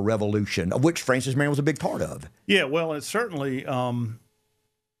part of a revolution, of which Francis Marion was a big part of? Yeah, well, it's certainly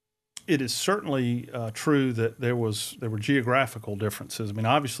it is certainly true that there were geographical differences.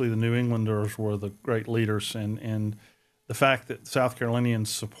 Obviously the New Englanders were the great leaders, and the fact that South Carolinians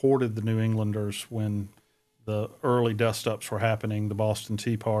supported the New Englanders when the early dust-ups were happening, the Boston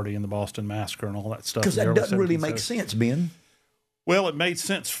Tea Party and the Boston Massacre and all that stuff. Because that doesn't really make sense, Ben. Well, it made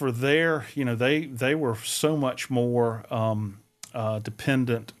sense for their, they were so much more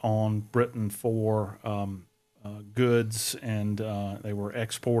dependent on Britain for goods, and they were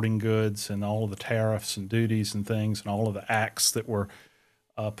exporting goods, and all of the tariffs and duties and things and all of the acts that were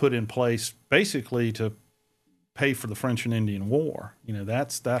put in place basically to pay for the French and Indian War.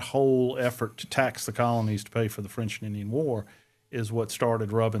 That's that whole effort to tax the colonies to pay for the French and Indian War is what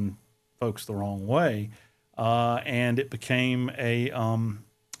started rubbing folks the wrong way. and it became a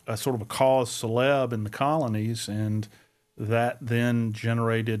sort of a cause celeb in the colonies, and that then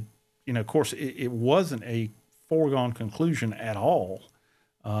generated, of course, it wasn't a foregone conclusion at all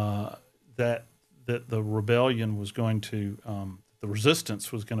that the rebellion was going to, the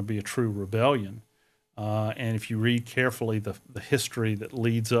resistance was going to be a true rebellion. And if you read carefully the history that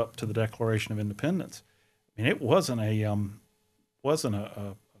leads up to the Declaration of Independence, I mean, it wasn't a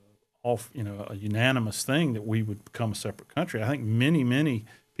unanimous thing that we would become a separate country. I think many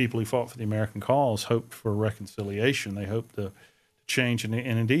people who fought for the American cause hoped for reconciliation. They hoped to change, and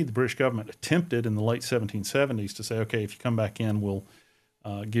indeed the British government attempted in the late 1770s to say, okay, if you come back in, we'll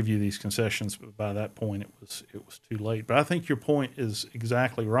give you these concessions. But by that point, it was too late. But I think your point is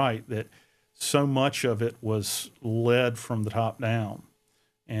exactly right, that so much of it was led from the top down,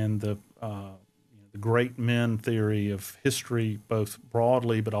 and the great men theory of history, both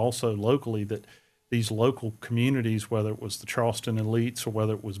broadly but also locally, that these local communities, whether it was the Charleston elites or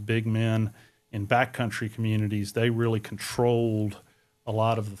whether it was big men in backcountry communities, they really controlled a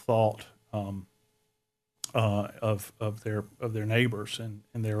lot of the thought of their neighbors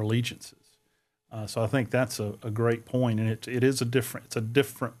and their allegiances. So I think that's a great point, and it's a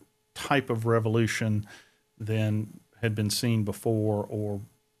different type of revolution than had been seen before or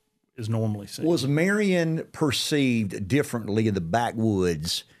is normally seen. Was Marion perceived differently in the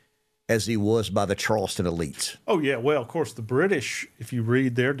backwoods as he was by the Charleston elites? Oh, yeah. Well, of course, the British, if you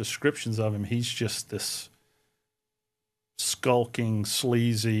read their descriptions of him, he's just this skulking,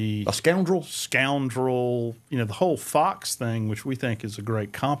 sleazy... A scoundrel? Scoundrel. The whole fox thing, which we think is a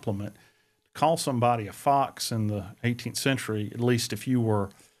great compliment. To call somebody a fox in the 18th century, at least if you were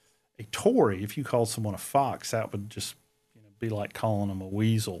a Tory, if you called someone a fox, that would just be like calling them a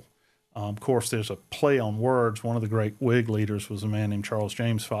weasel. Of course, there's a play on words. One of the great Whig leaders was a man named Charles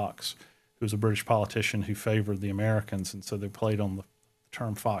James Fox, who was a British politician who favored the Americans, and so they played on the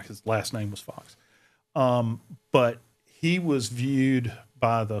term fox. His last name was Fox. But he was viewed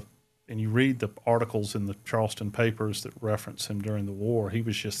by and you read the articles in the Charleston papers that reference him during the war, he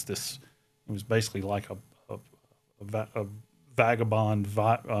was just this, he was basically like a vagabond,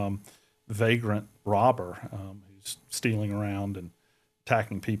 vagrant robber who's stealing around and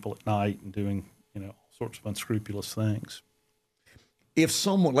attacking people at night and doing, all sorts of unscrupulous things. If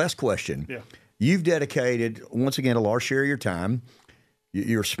someone, last question. Yeah. You've dedicated, once again, a large share of your time.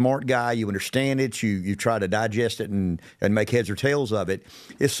 You're a smart guy. You understand it. You try to digest it and make heads or tails of it.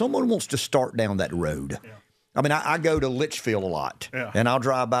 If someone wants to start down that road, yeah. I mean, I go to Litchfield a lot, yeah. and I'll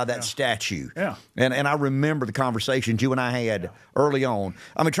drive by that statue. Yeah. And I remember the conversations you and I had early on.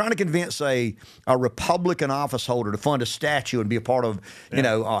 I mean, trying to convince a Republican office holder to fund a statue and be a part of,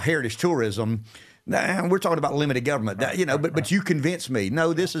 heritage tourism. Nah, we're talking about limited government, but you convinced me.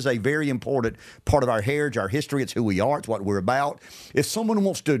 No, this is a very important part of our heritage, our history. It's who we are. It's what we're about. If someone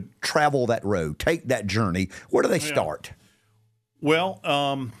wants to travel that road, take that journey, where do they start? Well,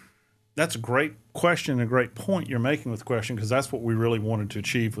 that's a great question and a great point you're making with the question, because that's what we really wanted to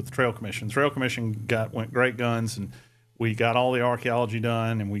achieve with the Trail Commission. The Trail Commission went great guns, and we got all the archaeology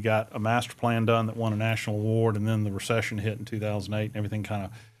done, and we got a master plan done that won a national award, and then the recession hit in 2008, and everything kind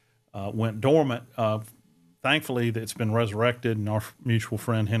of went dormant. Thankfully, it's been resurrected, and our mutual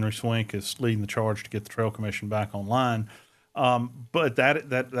friend Henry Swink is leading the charge to get the Trail Commission back online. But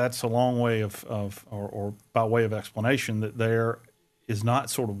that's a long way or by way of explanation, that there is not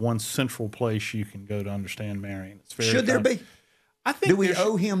sort of one central place you can go to understand Marion. It's very Should there be? I think. Do we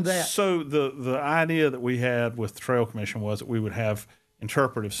owe him that? So the idea that we had with the Trail Commission was that we would have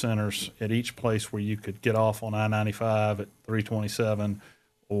interpretive centers at each place where you could get off on I-95 at 327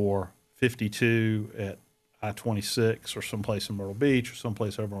 or 52 at I-26 or someplace in Myrtle Beach or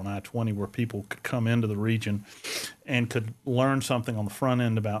someplace over on I-20 where people could come into the region and could learn something on the front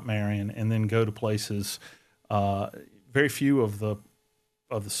end about Marion and then go to places. Very few of the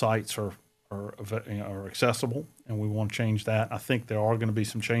sites are accessible, and we want to change that. I think there are going to be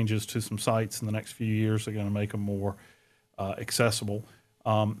some changes to some sites in the next few years that are going to make them more accessible.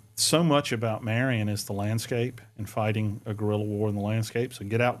 So much about Marion is the landscape and fighting a guerrilla war in the landscape. So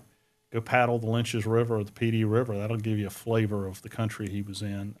get out, go paddle the Lynch's River or the Petee River. That'll give you a flavor of the country he was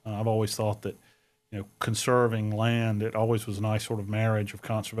in. I've always thought that, conserving land, it always was a nice sort of marriage of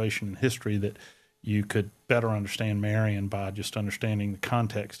conservation and history, that you could better understand Marion by just understanding the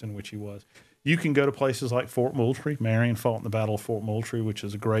context in which he was. You can go to places like Fort Moultrie. Marion fought in the Battle of Fort Moultrie, which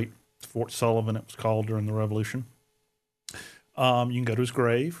is a great Fort Sullivan, it was called during the Revolution. You can go to his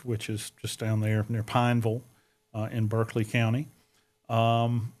grave, which is just down there near Pineville in Berkeley County.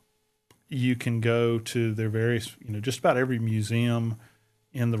 You can go to their various, just about every museum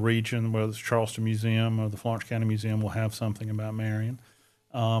in the region, whether it's Charleston Museum or the Florence County Museum, will have something about Marion.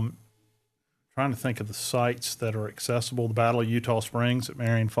 Trying to think of the sites that are accessible. The Battle of Eutaw Springs that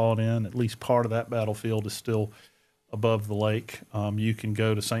Marion fought in, at least part of that battlefield is still above the lake. You can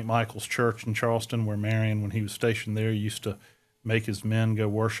go to St. Michael's Church in Charleston, where Marion, when he was stationed there, used to make his men go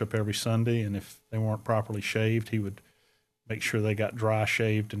worship every Sunday, and if they weren't properly shaved, he would make sure they got dry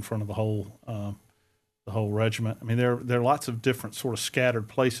shaved in front of the whole regiment. I mean, there are lots of different sort of scattered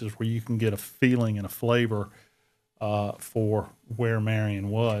places where you can get a feeling and a flavor for where Marion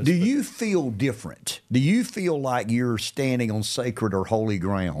was. Do you feel different? Do you feel like you're standing on sacred or holy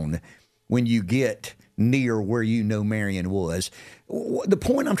ground when you get near where you know Marion was? The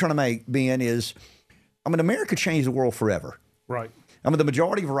point I'm trying to make, Ben, is, I mean, America changed the world forever. Right. I mean, the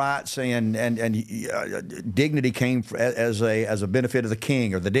majority of rights and dignity came as a benefit of the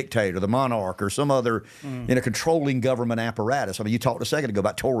king or the dictator, the monarch, or some other controlling government apparatus. I mean, you talked a second ago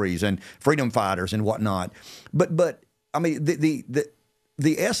about Tories and freedom fighters and whatnot, but I mean, the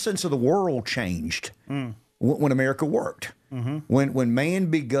essence of the world changed when America worked. Mm-hmm. When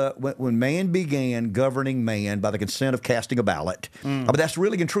man began governing man by the consent of casting a ballot. I mean, that's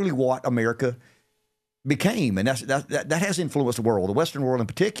really and truly what America became, and that has influenced the world, the Western world in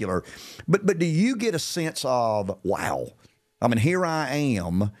particular. But do you get a sense of, wow, I mean, here I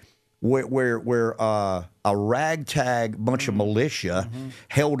am, where a ragtag bunch of militia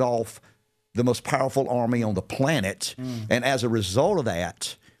held off the most powerful army on the planet, and as a result of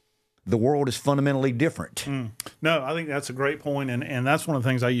that, the world is fundamentally different. No, I think that's a great point, and that's one of the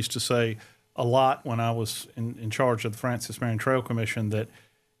things I used to say a lot when I was in charge of the Francis Marion Trail Commission, that,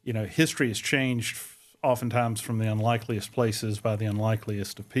 you know, history has changed oftentimes from the unlikeliest places by the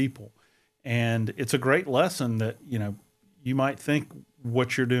unlikeliest of people. And it's a great lesson that, you know, you might think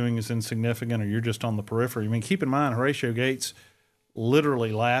what you're doing is insignificant or you're just on the periphery. I mean, keep in mind, Horatio Gates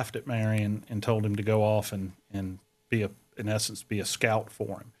literally laughed at Marion and told him to go off and be in essence, be a scout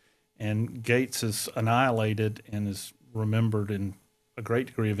for him. And Gates is annihilated and is remembered in a great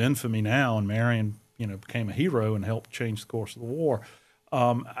degree of infamy now, and Marion, you know, became a hero and helped change the course of the war.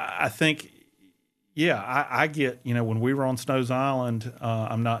 I think, yeah, I get, you know, when we were on Snows Island,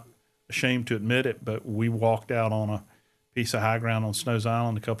 I'm not ashamed to admit it, but we walked out on a piece of high ground on Snows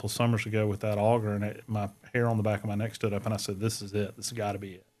Island a couple of summers ago with that auger, and my hair on the back of my neck stood up, and I said, this is it. This has got to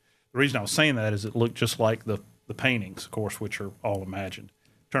be it. The reason I was saying that is it looked just like the paintings, of course, which are all imagined.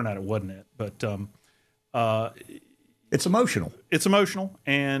 Turned out it wasn't it, but it's emotional. It's emotional,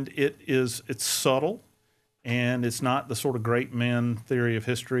 and it's subtle. And it's not the sort of great men theory of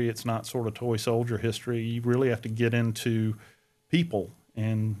history. It's not sort of toy soldier history. You really have to get into people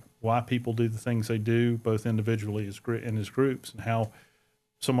and why people do the things they do, both individually and as groups, and how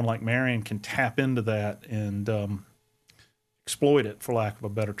someone like Marion can tap into that and exploit it, for lack of a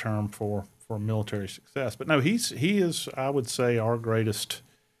better term, for military success. But no, he is, I would say, our greatest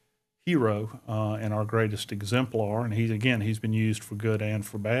hero and our greatest exemplar. And he's been used for good and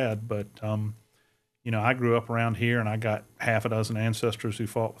for bad, but you know, I grew up around here, and I got half a dozen ancestors who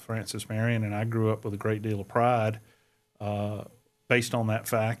fought with Francis Marion, and I grew up with a great deal of pride based on that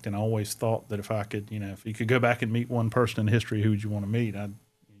fact. And I always thought that if I could, you know, if you could go back and meet one person in history, who would you want to meet? I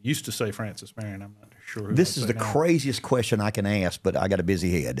used to say Francis Marion. I'm not sure who. This is the craziest question I can ask, but I got a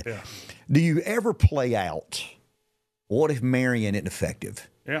busy head. Yeah. Do you ever play out, what if Marion isn't effective?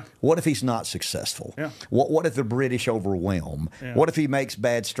 Yeah. What if he's not successful? Yeah. What if the British overwhelm? Yeah. What if he makes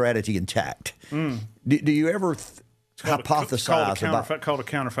bad strategy intact? Do you ever hypothesize about called a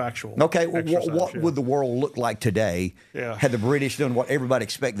counterfactual? Okay, what would the world look like today had the British done what everybody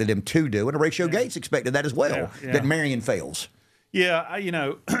expected them to do? And Horatio Gates expected that as well, that Marion fails. Yeah, you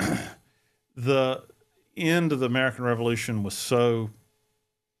know, the end of the American Revolution was so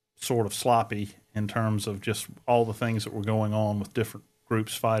sort of sloppy in terms of just all the things that were going on with different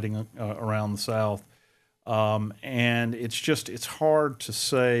groups fighting around the South. And it's hard to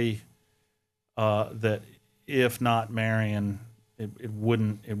say that if not Marion, it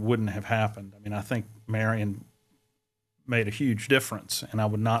wouldn't have happened. I mean, I think Marion made a huge difference, and I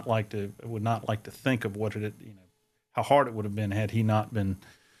would not like to think of what it, you know, how hard it would have been had he not been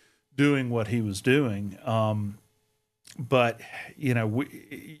doing what he was doing. But you know,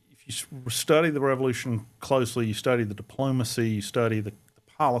 if you study the Revolution closely, you study the diplomacy, you study the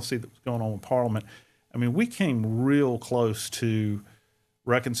policy that was going on with Parliament. I mean, we came real close to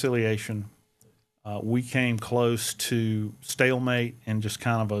reconciliation. We came close to stalemate and just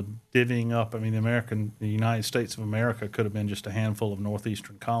kind of a divvying up. I mean, the United States of America could have been just a handful of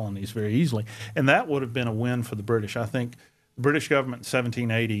northeastern colonies very easily, and that would have been a win for the British. I think the British government in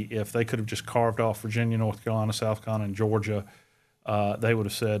 1780, if they could have just carved off Virginia, North Carolina, South Carolina, and Georgia, they would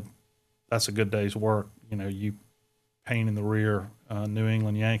have said, that's a good day's work. You pain in the rear. New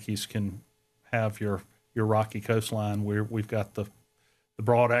England Yankees can have your rocky coastline where we've got the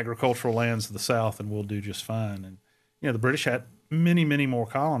broad agricultural lands of the South, and we'll do just fine. And, the British had many, many more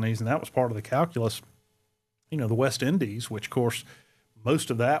colonies, and that was part of the calculus. The West Indies, which, of course,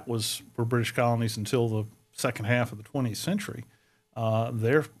 most of that were British colonies until the second half of the 20th century.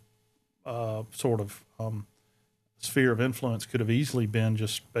 Their sort of sphere of influence could have easily been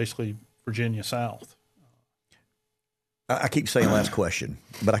just basically Virginia South. I keep saying last question,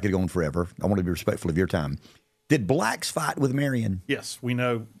 but I could go on forever. I want to be respectful of your time. Did blacks fight with Marion? Yes, we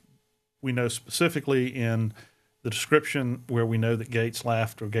know specifically in the description where we know that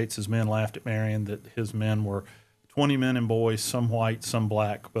Gates's men laughed at Marion, that his men were 20 men and boys, some white, some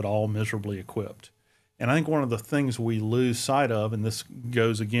black, but all miserably equipped. And I think one of the things we lose sight of, and this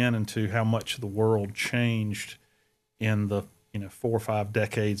goes again into how much the world changed in the 4 or 5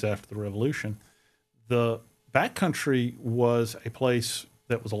 decades after the Revolution, the backcountry was a place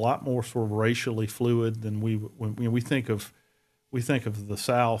that was a lot more sort of racially fluid than when we think of the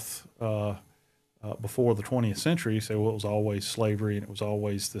South before the 20th century. You say, well, it was always slavery and it was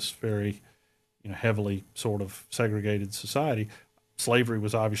always this very heavily sort of segregated society. Slavery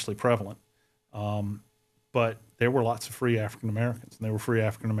was obviously prevalent, but there were lots of free African Americans, and there were free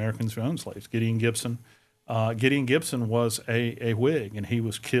African Americans who owned slaves. Gideon Gibson was a Whig, and he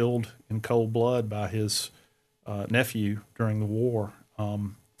was killed in cold blood by his nephew during the war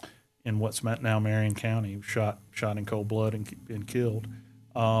in what's now Marion County. He was shot in cold blood and killed.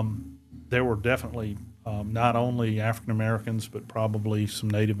 There were definitely not only African Americans, but probably some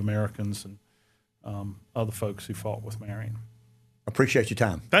Native Americans and other folks who fought with Marion. Appreciate your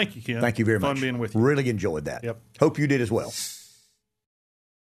time. Thank you, Ken. Thank you very much. Fun being with you. Really enjoyed that. Yep. Hope you did as well.